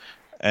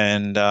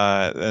 And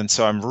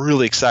so I'm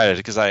really excited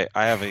because I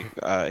have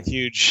a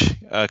huge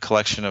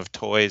collection of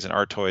toys and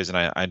art toys, and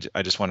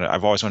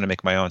I've always wanted to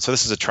make my own. So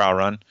this is a trial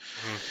run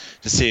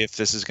to see if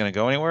this is going to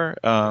go anywhere.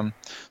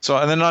 So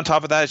and then on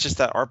top of that, it's just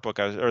that art book,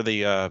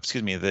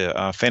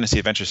 the fantasy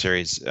adventure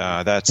series.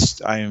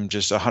 I'm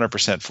just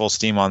 100% full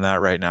steam on that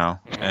right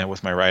now, and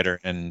with my writer,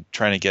 and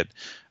trying to get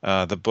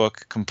the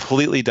book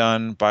completely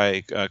done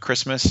by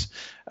Christmas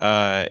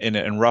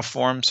in rough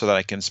form, so that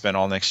I can spend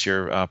all next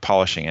year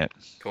polishing it.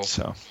 Cool.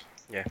 So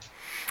yeah,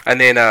 and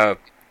then are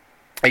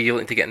you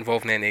looking to get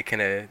involved in any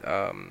kind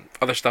of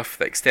other stuff,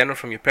 like external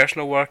from your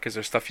personal work? Is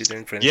there stuff you're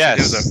doing for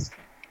Yes.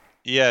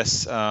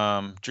 Yes,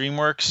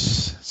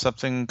 DreamWorks,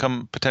 something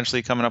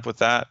potentially coming up with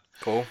that.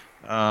 Cool.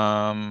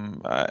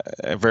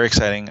 Very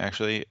exciting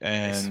actually,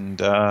 Nice.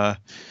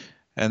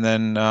 and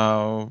then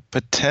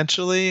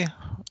potentially,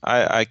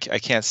 I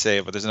can't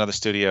say, but there's another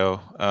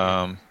studio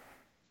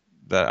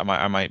that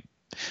I might.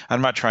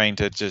 I'm not trying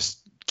to just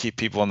keep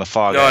people in the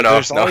fog. No, no,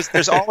 There's no. always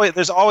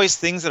there's always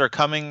things that are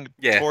coming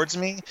Yeah. towards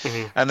me,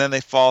 Hmm. and then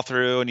they fall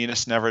through, and you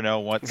just never know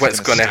what's What's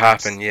gonna going to stick.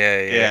 happen?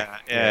 Yeah, yeah,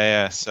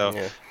 Yeah.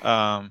 So,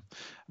 yeah.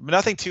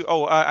 nothing too.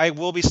 Oh, I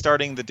will be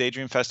starting the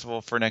Daydream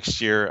Festival for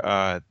next year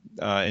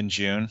in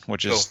June,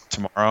 which Cool. is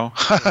tomorrow.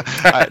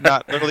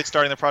 Not literally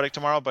starting the project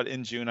tomorrow, but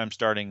in June I'm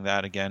starting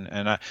that again.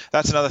 And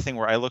that's another thing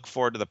where I look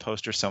forward to the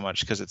poster so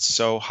much because it's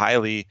so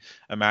highly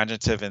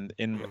imaginative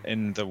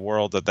in the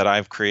world that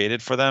I've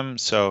created for them.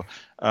 So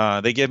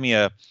they give me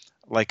a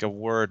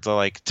word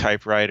like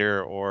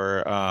typewriter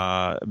or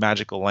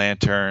magical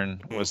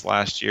lantern was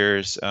last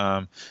year's.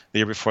 The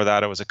year before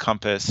that it was a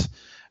compass,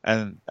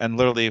 and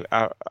literally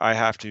I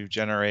have to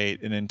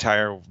generate an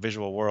entire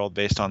visual world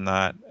based on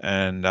that,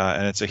 and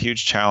it's a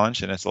huge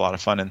challenge and it's a lot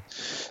of fun, and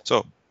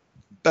so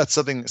that's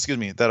something, excuse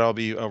me, that I'll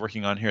be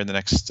working on here in the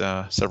next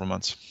several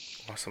months.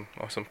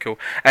 Awesome, cool.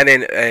 And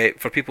then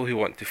for people who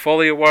want to follow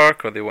your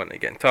work or they want to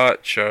get in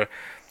touch or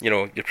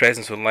your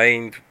presence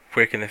online,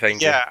 where can they find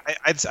you? Yeah,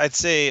 I'd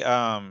say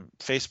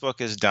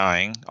Facebook is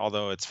dying,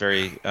 although it's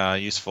very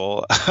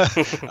useful.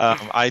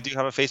 I do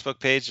have a Facebook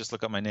page. Just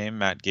look up my name,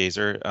 Matt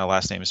Gazer.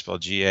 Last name is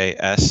spelled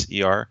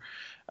Gaser,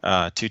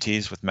 two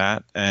T's with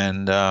Matt,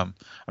 and I'm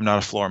not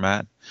a floor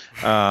mat.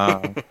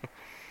 Um,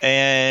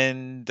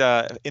 and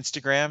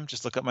Instagram,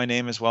 just look up my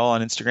name as well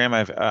on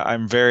Instagram.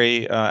 I'm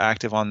very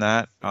active on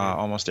that.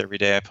 Almost every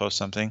day I post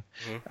something,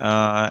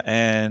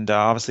 and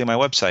obviously my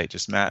website,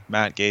 just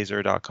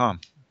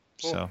mattgazer.com.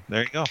 Cool. So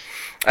there you go.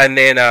 And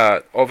then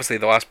obviously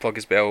the last plug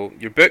as well.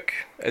 Your book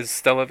is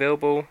still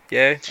available.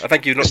 Yeah, I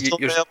think It's still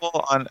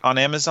available on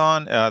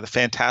Amazon. The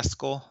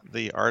Fantastical,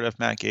 The Art of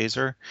Matt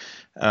Gazer.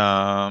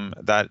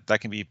 That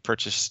can be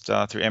purchased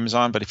through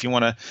Amazon. But if you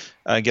want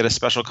to get a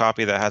special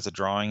copy that has a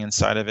drawing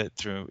inside of it,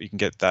 you can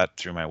get that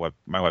through my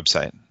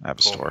website. I have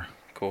a store.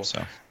 Cool.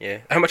 So yeah,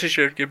 how much is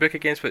your book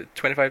again? It's about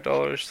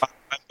 $25.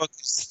 my book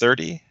is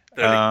 30.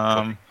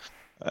 30.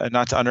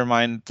 Not to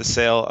undermine the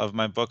sale of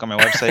my book on my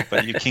website,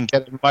 but you can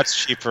get it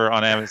much cheaper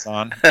on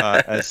Amazon,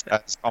 as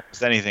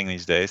almost anything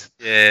these days.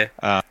 Yeah.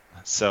 Yeah.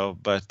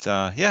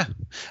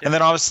 And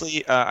then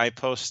obviously I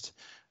post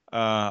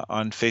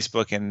on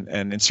Facebook and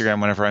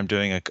Instagram whenever I'm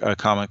doing a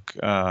comic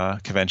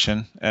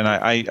convention, and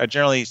I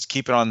generally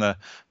keep it on the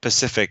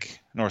Pacific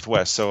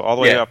Northwest, so all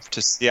the way up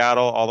to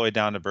Seattle, all the way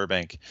down to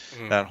Burbank.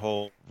 That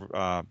whole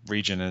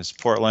region is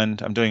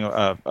Portland. I'm doing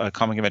a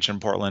comic convention in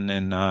Portland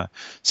in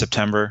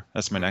September.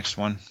 That's my next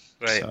one.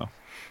 Right. So.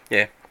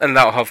 Yeah, and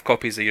that'll have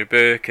copies of your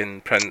book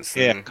and prints.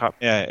 And...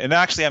 Yeah, and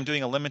actually I'm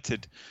doing a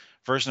limited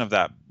version of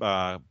that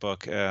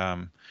book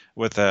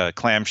with a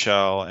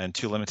clamshell and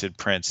 2 limited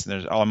prints.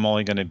 And I'm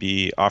only going to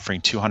be offering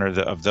 200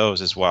 of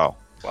those as well.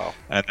 Wow.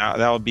 And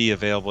that will be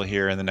available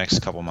here in the next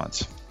couple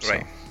months. So.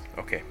 Right.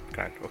 Okay.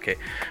 Grand. Okay.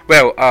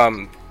 Well,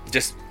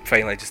 just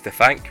finally, just to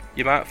thank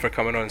you, Matt, for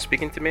coming on and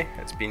speaking to me.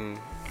 It's been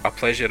a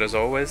pleasure as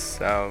always.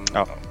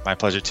 My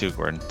pleasure too,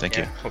 Gordon. Thank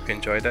you. Hope you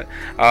enjoyed it.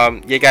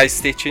 Yeah, guys,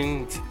 stay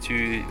tuned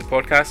to the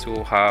podcast.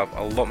 We'll have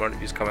a lot more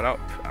interviews coming up.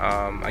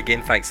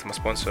 Again, thanks to my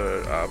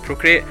sponsor,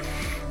 Procreate.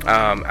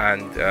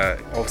 And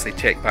obviously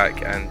check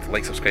back and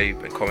like,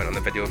 subscribe, and comment on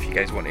the video if you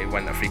guys want to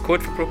win a free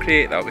code for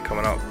Procreate. That'll be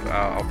coming up.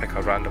 I'll pick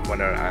a random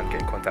winner and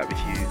get in contact with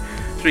you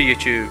through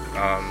YouTube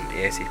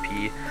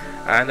ASAP.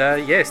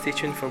 And yeah, stay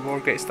tuned for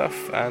more great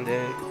stuff, and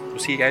we'll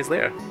see you guys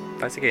later.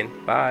 Thanks again.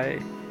 Bye.